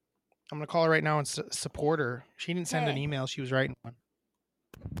 I'm gonna call her right now and support her. She didn't send an Okay. email. She was writing one.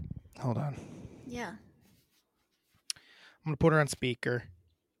 Hold on. Yeah. I'm gonna put her on speaker.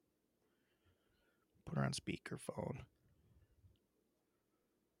 Put her on speakerphone.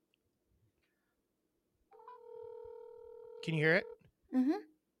 Can you hear it? Mm-hmm.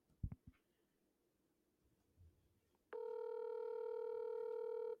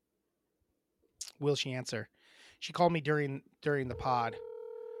 Will she answer? She called me during the pod.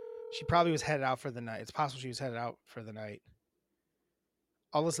 She probably was headed out for the night. It's possible she was headed out for the night.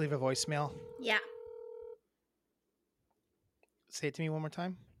 I'll just leave a voicemail. Yeah. Say it to me one more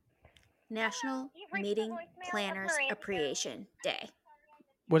time. National Meeting Planners Appreciation Day.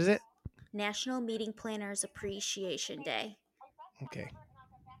 What is it? National Meeting Planners Appreciation Day. Okay.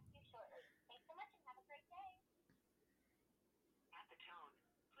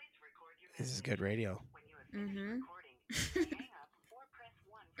 This is good radio. Mm-hmm.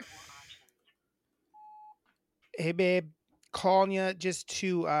 Hey, babe. Calling you just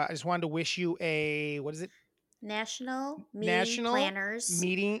to, I just wanted to wish you a, what is it? National National Planners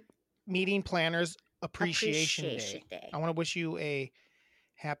Meeting Planners Appreciation Appreciation Day. Day. I want to wish you a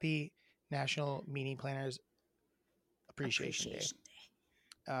happy National Meeting Planners Appreciation Day.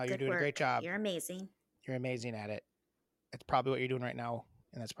 You're Good doing work. a great job. You're amazing. You're amazing at it. That's probably what you're doing right now,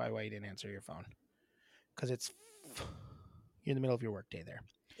 and that's probably why you didn't answer your phone. Because you're in the middle of your workday there.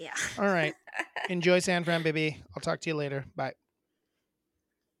 Yeah. All right. Enjoy San Fran, baby. I'll talk to you later. Bye.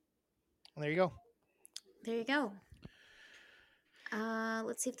 There you go. There you go.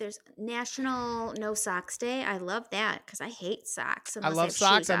 Let's see if there's National No Socks Day. I love that because I hate socks. I love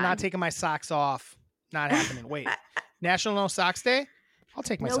socks. I'm not taking my socks off. Not happening. Wait. National No Socks Day? I'll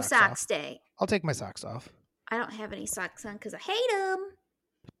take my No socks off. Socks Day. I'll take my socks off. I don't have any socks on because I hate them.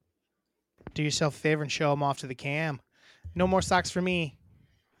 Do yourself a favor and show them off to the cam. No more socks for me.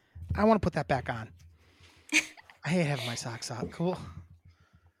 I want to put that back on. I hate having my socks off. Cool.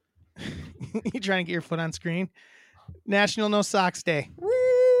 You trying to get your foot on screen? National No Socks Day.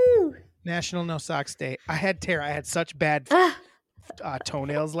 Woo! National No Socks Day. I had such bad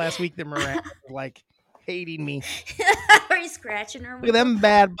toenails last week that Miranda was like hating me. Are you scratching her? Look at them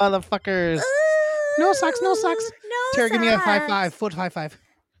bad motherfuckers. Ooh, No socks, no socks. No Tara, give me a high socks. five. Foot high five.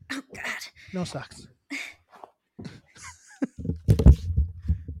 Oh, God. No socks.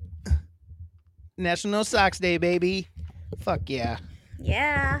 National No Socks Day, baby. Fuck yeah.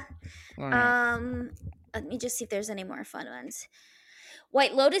 Yeah. All right. Let me just see if there's any more fun ones.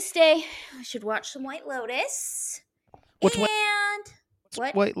 White Lotus Day. I should watch some White Lotus. What's what?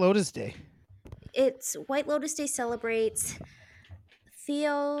 White Lotus Day? It's White Lotus Day celebrates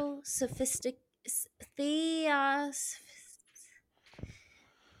Theosophistic.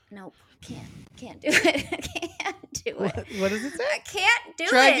 Nope, can't do it. Can't do it. What does it say? I can't do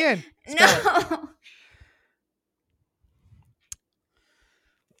Try it. again. No.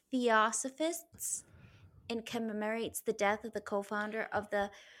 Theosophists and commemorates the death of the co-founder of the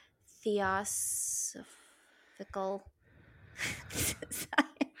Theosophical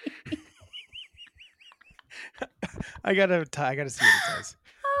Society. I gotta see what it says.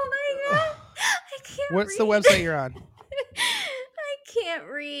 Oh my God. I can't What's the read. website you're on? I can't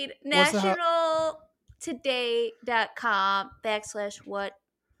read. What's the nationaltoday.com/what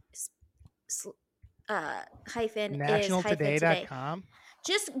hyphen is hyphen today. Nationaltoday.com.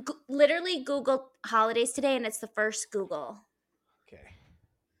 Just literally Google holidays today, and it's the first Google. Okay.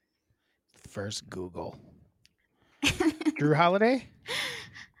 First Google. Drew Holiday?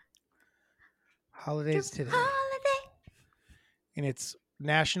 Holidays today. Holiday. And it's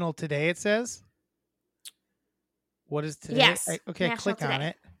National Today, it says? What is today? Yes. Okay, National click on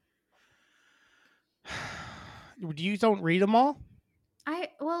Today. it. You don't read them all?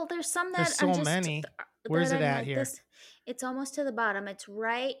 There's some that There's so I'm just, many. Where's it at here? It's almost to the bottom. It's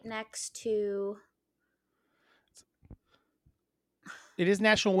right next to. It is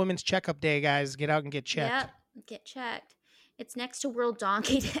National Women's Checkup Day, guys. Get out and get checked. Yep, get checked. It's next to World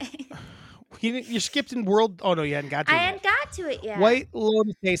Donkey Day. You skipped in World. Oh no, you hadn't got to it. I yet. hadn't got to it yet. White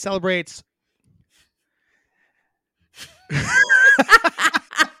Lotus Day celebrates.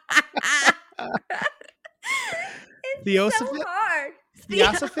 It's so hard.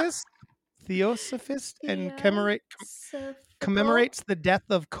 Theosophist and commemorates the death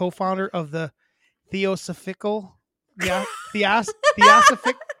of co-founder of the Theosophical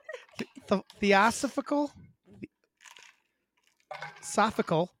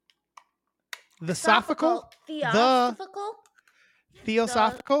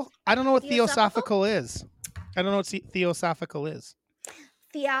Theosophical. I don't know what theosophical is. I don't know what theosophical is.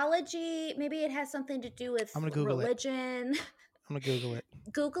 Theology, maybe it has something to do with I'm gonna Google religion. I'm gonna Google it.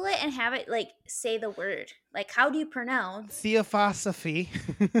 Google it and have it say the word. How do you pronounce? Theophosophy.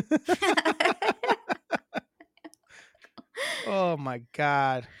 Oh my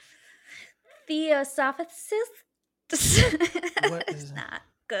God. Theosophist. What is It's not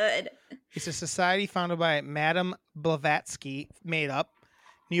good. It's a society founded by Madame Blavatsky, made up,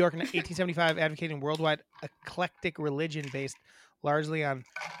 New York in 1875, advocating worldwide eclectic religion based largely on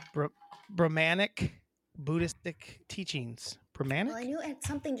Brahmanic Buddhistic teachings. Brahmanic? Well, I knew it had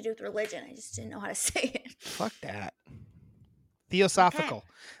something to do with religion. I just didn't know how to say it. Fuck that. Theosophical. Okay.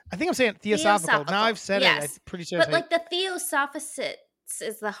 I think I'm saying theosophical. Now I've said it. I'm pretty sure. But the theosophists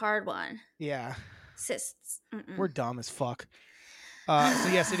is the hard one. Yeah. Cysts. Mm-mm. We're dumb as fuck. So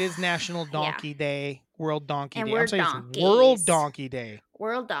yes, it is National Donkey Day, World Donkey And Day. we're I'm sorry, it's donkeys. World Donkey Day.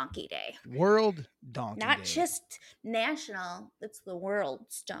 World Donkey Day. World Donkey Not Day. just national, it's the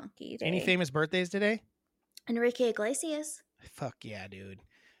world's Donkey Day. Any famous birthdays today? Enrique Iglesias. Fuck yeah, dude.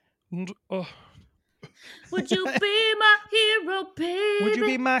 Oh. Would you be my hero, baby? Would you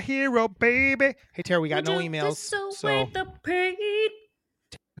be my hero, baby? Hey Tara, we got no emails. So the pain?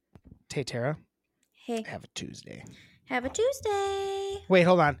 hey Tara, Hey, have a Tuesday. have a Tuesday. Wait,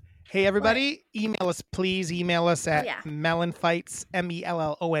 hold on. Hey everybody, email us, please. Email us at MELLONfights,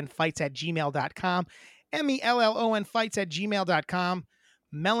 MELLON fights at gmail.com. MELLON fights at gmail.com.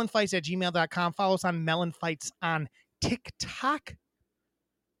 MELLONfights at gmail.com. Follow us on MELLONfights on TikTok.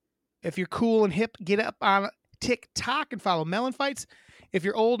 If you're cool and hip, get up on TikTok and follow MELLONfights. If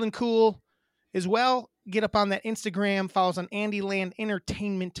you're old and cool as well, get up on that Instagram. Follow us on Andyland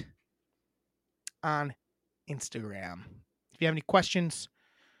Entertainment on Instagram. If you have any questions,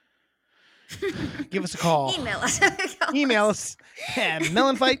 give us a call. Email us. Email us at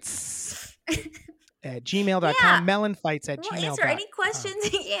MELLONfights at gmail.com. Yeah. MELLONfights at We'll gmail.com. answer any questions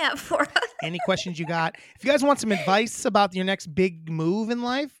for us. Any questions you got. If you guys want some advice about your next big move in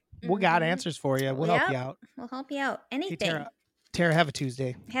life, we got answers for you. We'll help you out. We'll help you out. Hey, Anything. Tara, have a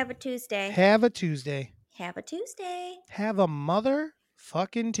Tuesday. Have a Tuesday. Have a Tuesday. Have a Tuesday. Have a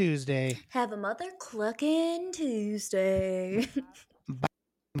motherfucking Tuesday. Have a mother clucking Tuesday.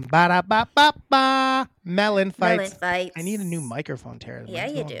 Ba-da-ba-ba-ba. Melon fights. MELLONfights. I need a new microphone, Tara. Yeah,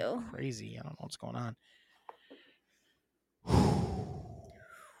 Mine's you going do. Crazy. I don't know what's going on.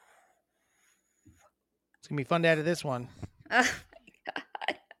 It's going to be fun to edit this one.